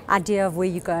idea of where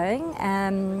you're going,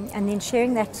 and then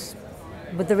sharing that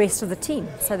with the rest of the team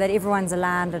so that everyone's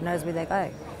aligned and knows where they're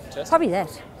going. Probably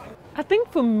that. I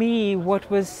think for me, what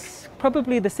was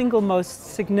probably the single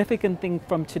most significant thing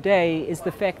from today is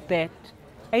the fact that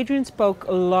Adrian spoke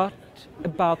a lot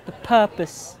about the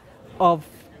purpose of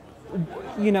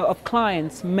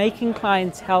clients, making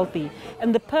clients healthy,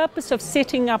 and the purpose of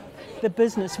setting up the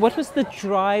business. What was the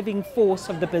driving force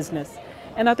of the business?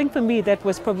 And I think for me, that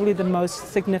was probably the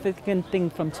most significant thing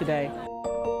from today.